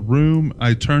just in the room.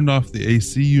 I turned off the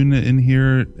AC unit in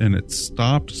here and it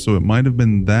stopped, so it might have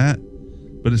been that.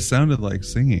 But it sounded like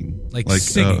singing. Like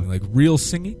singing? Like real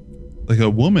singing? Like a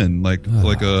woman. Like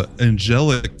a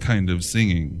angelic kind of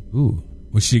singing. Ooh.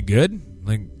 Was she good?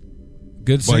 Like,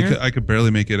 good singer? Well, I could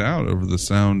barely make it out over the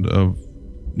sound of...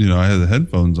 I had the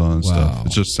headphones on and stuff.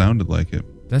 It just sounded like it.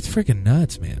 That's freaking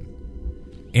nuts, man.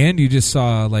 And you just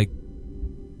saw, like,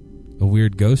 a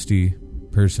weird ghosty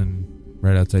person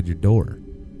right outside your door.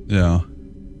 Yeah.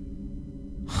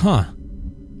 Huh.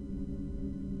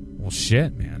 Well,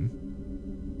 shit, man.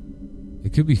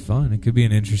 It could be fun. It could be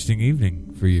an interesting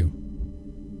evening for you.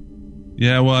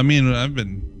 Yeah, well, I mean, I've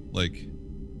been, like...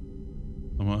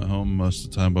 I'm at home most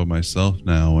of the time by myself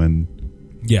now, and...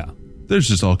 Yeah. There's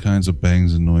just all kinds of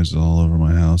bangs and noises all over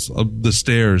my house. The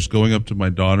stairs going up to my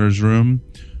daughter's room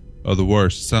are the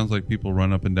worst. It sounds like people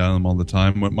run up and down them all the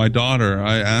time. With my daughter,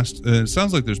 I asked... it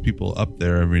sounds like there's people up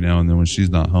there every now and then when she's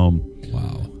not home.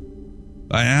 Wow.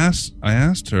 I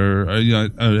asked her...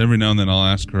 every now and then I'll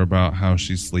ask her about how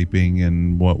she's sleeping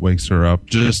and what wakes her up.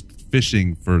 Just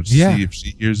fishing to see if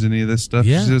she hears any of this stuff.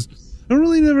 Yeah. She says, I don't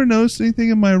really never notice anything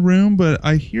in my room, but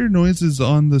I hear noises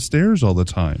on the stairs all the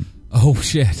time. Oh,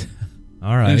 shit.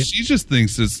 All right. And she just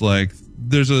thinks it's like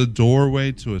there's a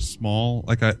doorway to a small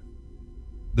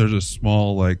there's a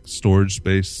small like storage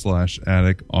space /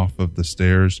 attic off of the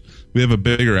stairs. We have a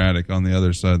bigger attic on the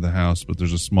other side of the house, but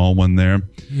there's a small one there.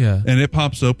 Yeah. And it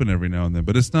pops open every now and then,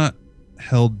 but it's not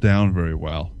held down very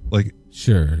well. Like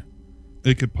sure.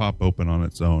 It could pop open on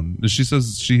its own. She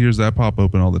says she hears that pop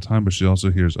open all the time, but she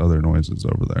also hears other noises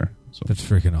over there. So that's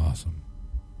freaking awesome.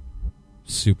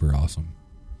 Super awesome.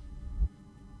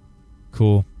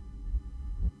 Cool.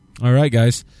 All right,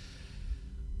 guys.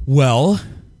 Well,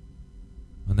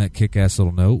 on that kick-ass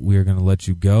little note, we are going to let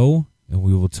you go, and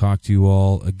we will talk to you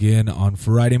all again on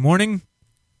Friday morning.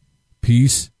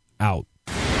 Peace out.